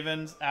Baltimore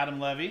Ravens, Adam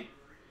Levy.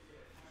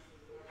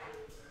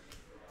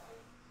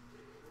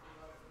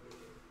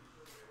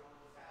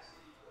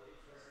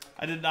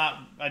 I did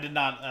not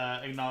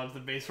acknowledge the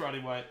base Roddy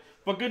White.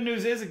 But good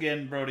news is,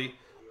 again, Brody,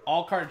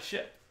 all cards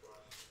ship.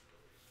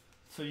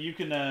 So you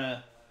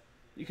can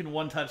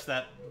one-touch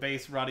that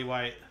base Roddy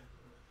White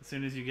as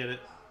soon as you get it.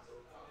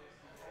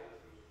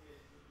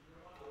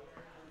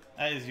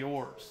 That is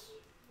yours.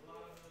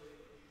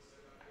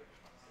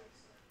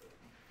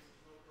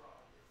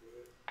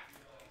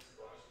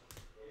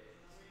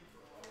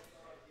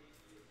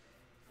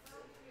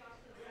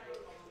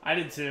 I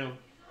did too.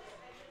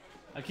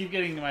 I keep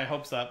getting my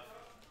hopes up.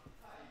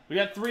 We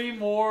got 3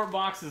 more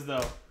boxes,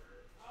 though.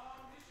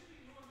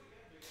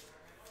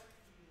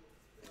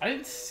 I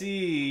didn't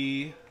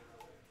see...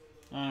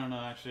 I don't know,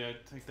 actually. I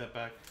take that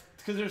back.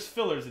 It's because there's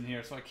fillers in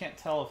here, so I can't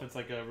tell if it's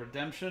like a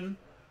redemption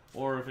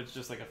or if it's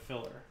just like a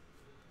filler.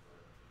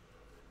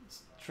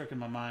 It's tricking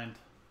my mind.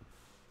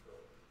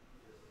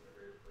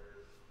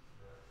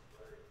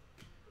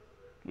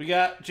 We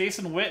got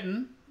Jason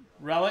Witten,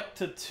 relic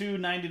to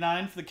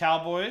 299 for the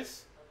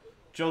Cowboys.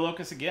 Joe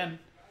Locus again.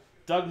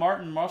 Doug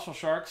Martin, Marshall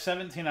Sharks,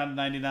 17 out of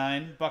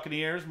 99.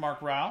 Buccaneers,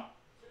 Mark Rao.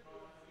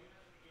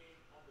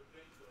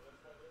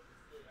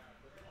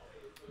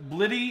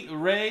 Blitty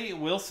Ray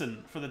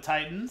Wilson for the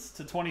Titans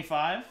to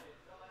 25.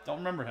 Don't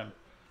remember him.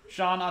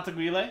 Sean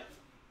Ataguile.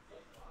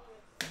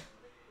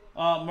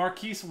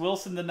 Marquise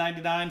Wilson to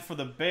 99 for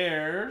the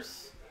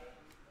Bears.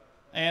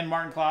 And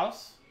Martin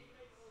Klaus.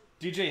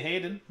 DJ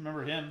Hayden,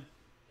 remember him.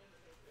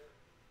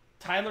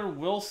 Tyler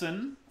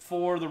Wilson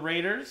for the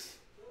Raiders.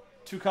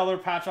 2-color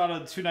patch auto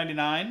to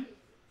 299.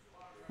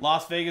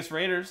 Las Vegas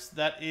Raiders.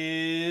 That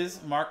is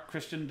Mark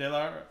Christian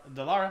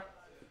DeLara.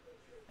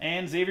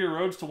 And Xavier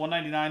Rhodes to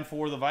 199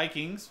 for the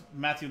Vikings.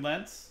 Matthew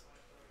Lentz.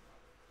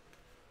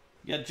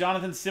 You got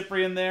Jonathan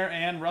Cyprian there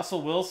and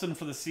Russell Wilson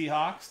for the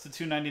Seahawks to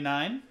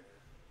 299.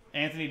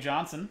 Anthony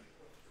Johnson.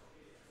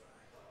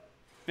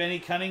 Benny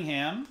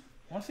Cunningham.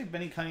 I want to say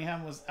Benny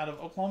Cunningham was out of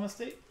Oklahoma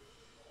State.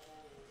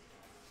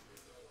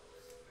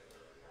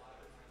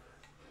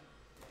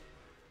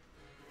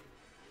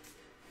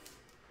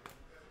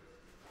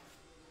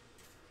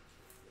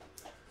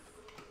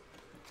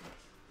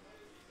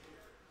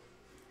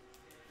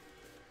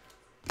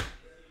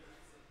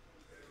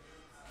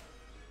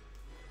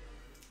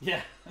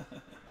 Yeah.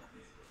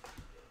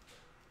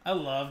 I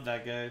loved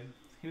that guy.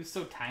 He was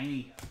so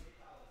tiny.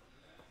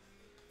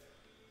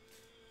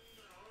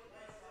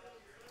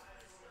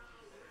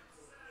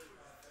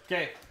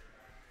 Okay.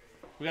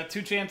 We got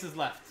 2 chances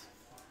left.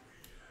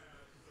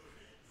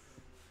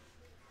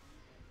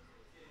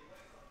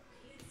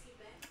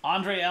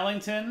 Andre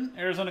Ellington,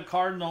 Arizona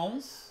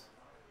Cardinals.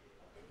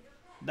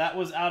 That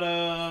was out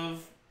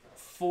of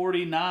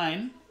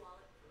 49.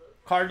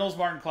 Cardinals,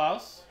 Martin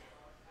Klaus.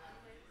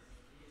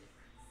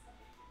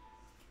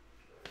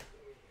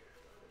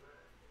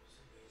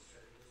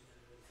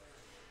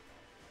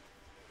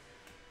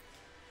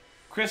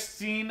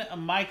 Christine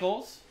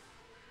Michaels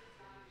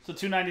to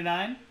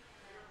 299.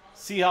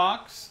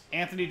 Seahawks,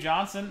 Anthony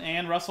Johnson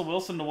and Russell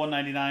Wilson to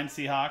 199.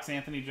 Seahawks,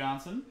 Anthony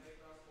Johnson.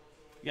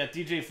 You got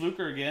DJ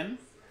Fluker again.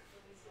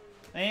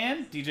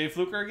 And DJ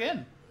Fluker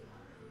again.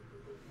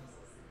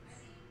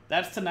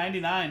 That's to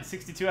 99.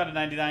 62 out of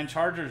 99.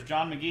 Chargers,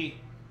 John McGee.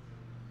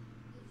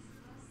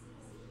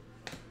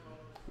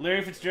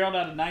 Larry Fitzgerald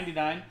out of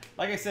 99.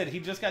 Like I said, he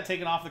just got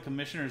taken off the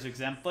commissioner's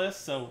exempt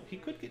list, so he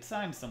could get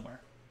signed somewhere.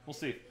 We'll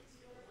see.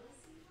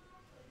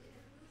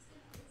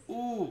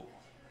 Ooh,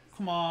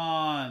 come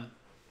on.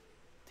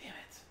 Damn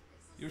it.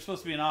 You were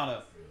supposed to be an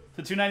auto.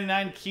 To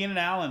 299, Keenan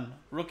Allen,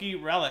 rookie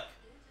relic.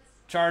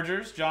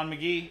 Chargers, John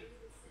McGee.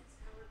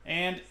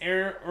 And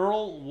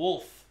Earl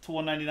Wolf to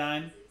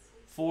 199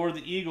 for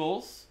the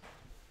Eagles.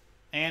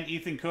 And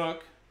Ethan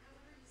Cook.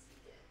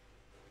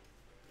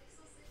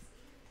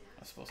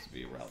 That's supposed to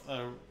be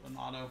an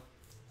auto.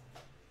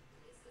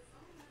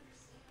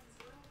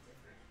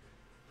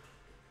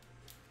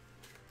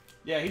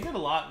 Yeah, he did a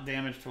lot of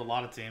damage to a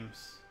lot of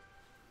teams.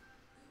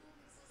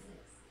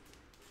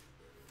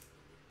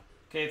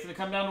 Okay, it's going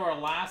to come down to our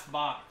last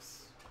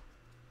box.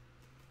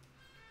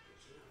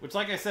 Which,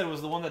 like I said,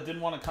 was the one that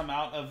didn't want to come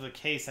out of the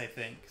case, I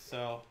think.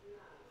 So,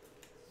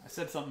 I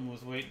said something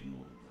was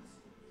waiting.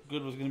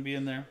 Good was going to be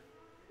in there.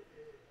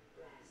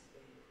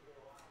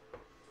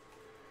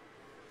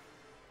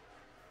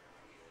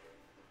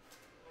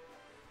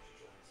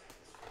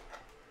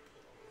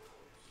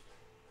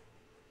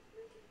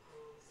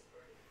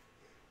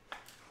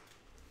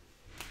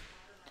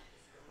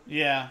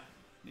 Yeah,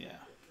 yeah.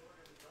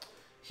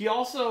 He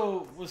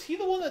also was he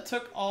the one that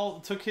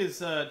took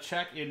his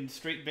check in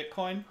straight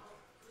Bitcoin?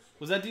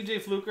 Was that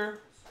DJ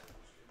Fluker?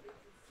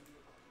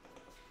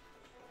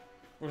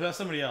 Or was that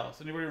somebody else?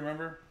 Anybody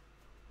remember?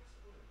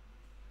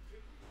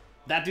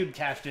 That dude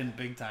cashed in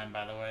big time,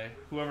 by the way.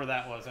 Whoever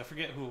that was, I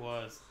forget who it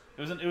was.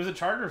 It was a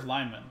Chargers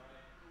lineman,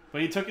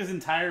 but he took his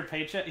entire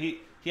paycheck.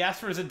 He asked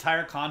for his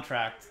entire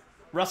contract.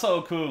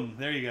 Russell Okung,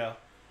 there you go.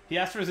 He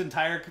asked for his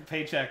entire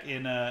paycheck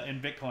in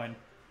Bitcoin.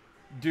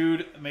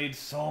 Dude made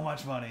so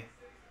much money.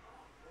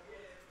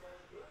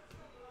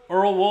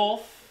 Earl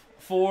Wolf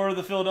for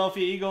the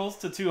Philadelphia Eagles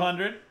to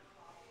 200.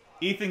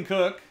 Ethan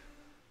Cook.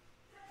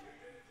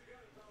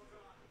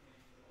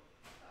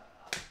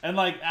 And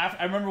like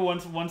I remember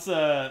once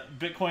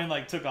Bitcoin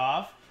like took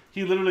off,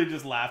 he literally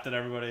just laughed at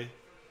everybody.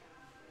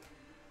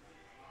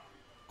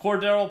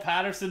 Cordero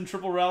Patterson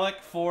triple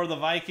relic for the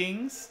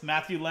Vikings.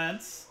 Matthew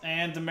Lentz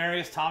and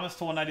Demaryius Thomas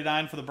to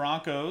 199 for the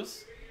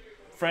Broncos.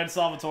 Fred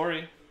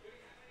Salvatore.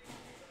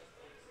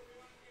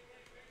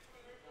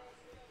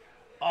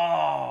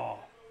 Oh,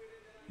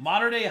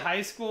 modern day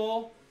high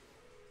school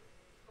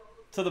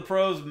to the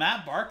pros.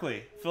 Matt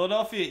Barkley,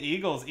 Philadelphia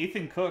Eagles.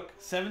 Ethan Cook,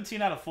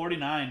 17 out of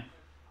 49.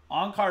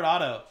 On card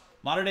auto.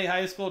 Modern day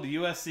high school to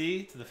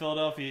USC to the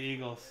Philadelphia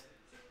Eagles.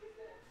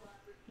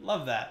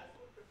 Love that.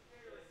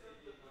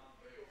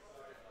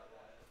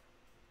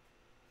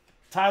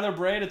 Tyler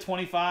Bray to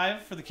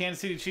 25 for the Kansas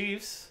City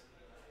Chiefs.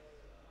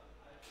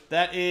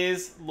 That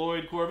is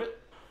Lloyd Corbett.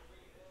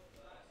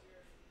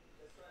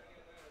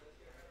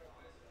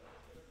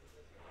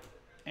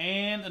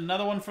 And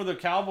another one for the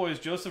Cowboys,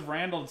 Joseph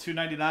Randall to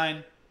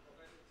 299.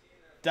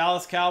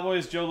 Dallas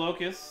Cowboys, Joe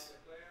Locust.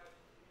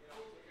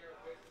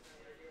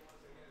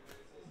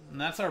 And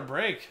that's our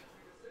break.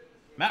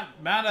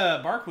 Matt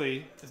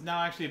Barkley is now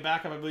actually a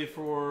backup, I believe,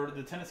 for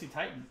the Tennessee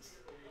Titans.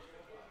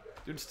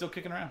 Dude's still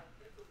kicking around.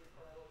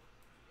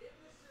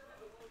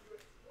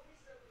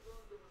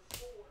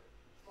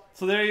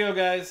 So there you go,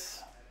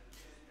 guys.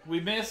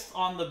 We missed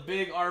on the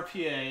big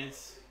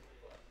RPAs.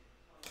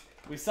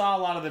 We saw a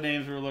lot of the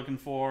names we were looking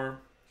for.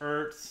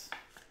 Ertz,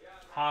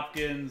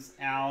 Hopkins,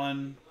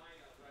 Allen.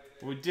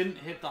 We didn't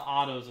hit the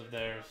autos of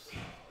theirs.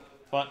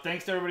 But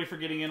thanks to everybody for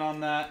getting in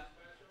on that.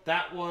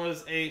 That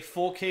was a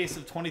full case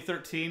of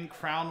 2013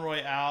 Crown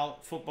Royale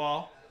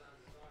football.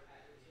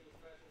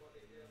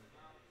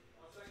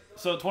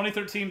 So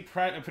 2013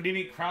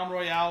 Panini Crown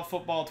Royale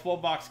football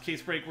 12-box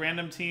case break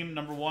random team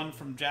number 1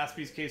 from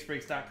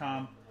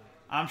JaspysCaseBreaks.com.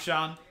 I'm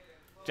Sean,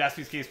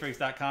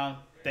 JaspysCaseBreaks.com.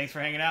 Thanks for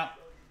hanging out.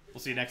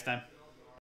 We'll see you next time.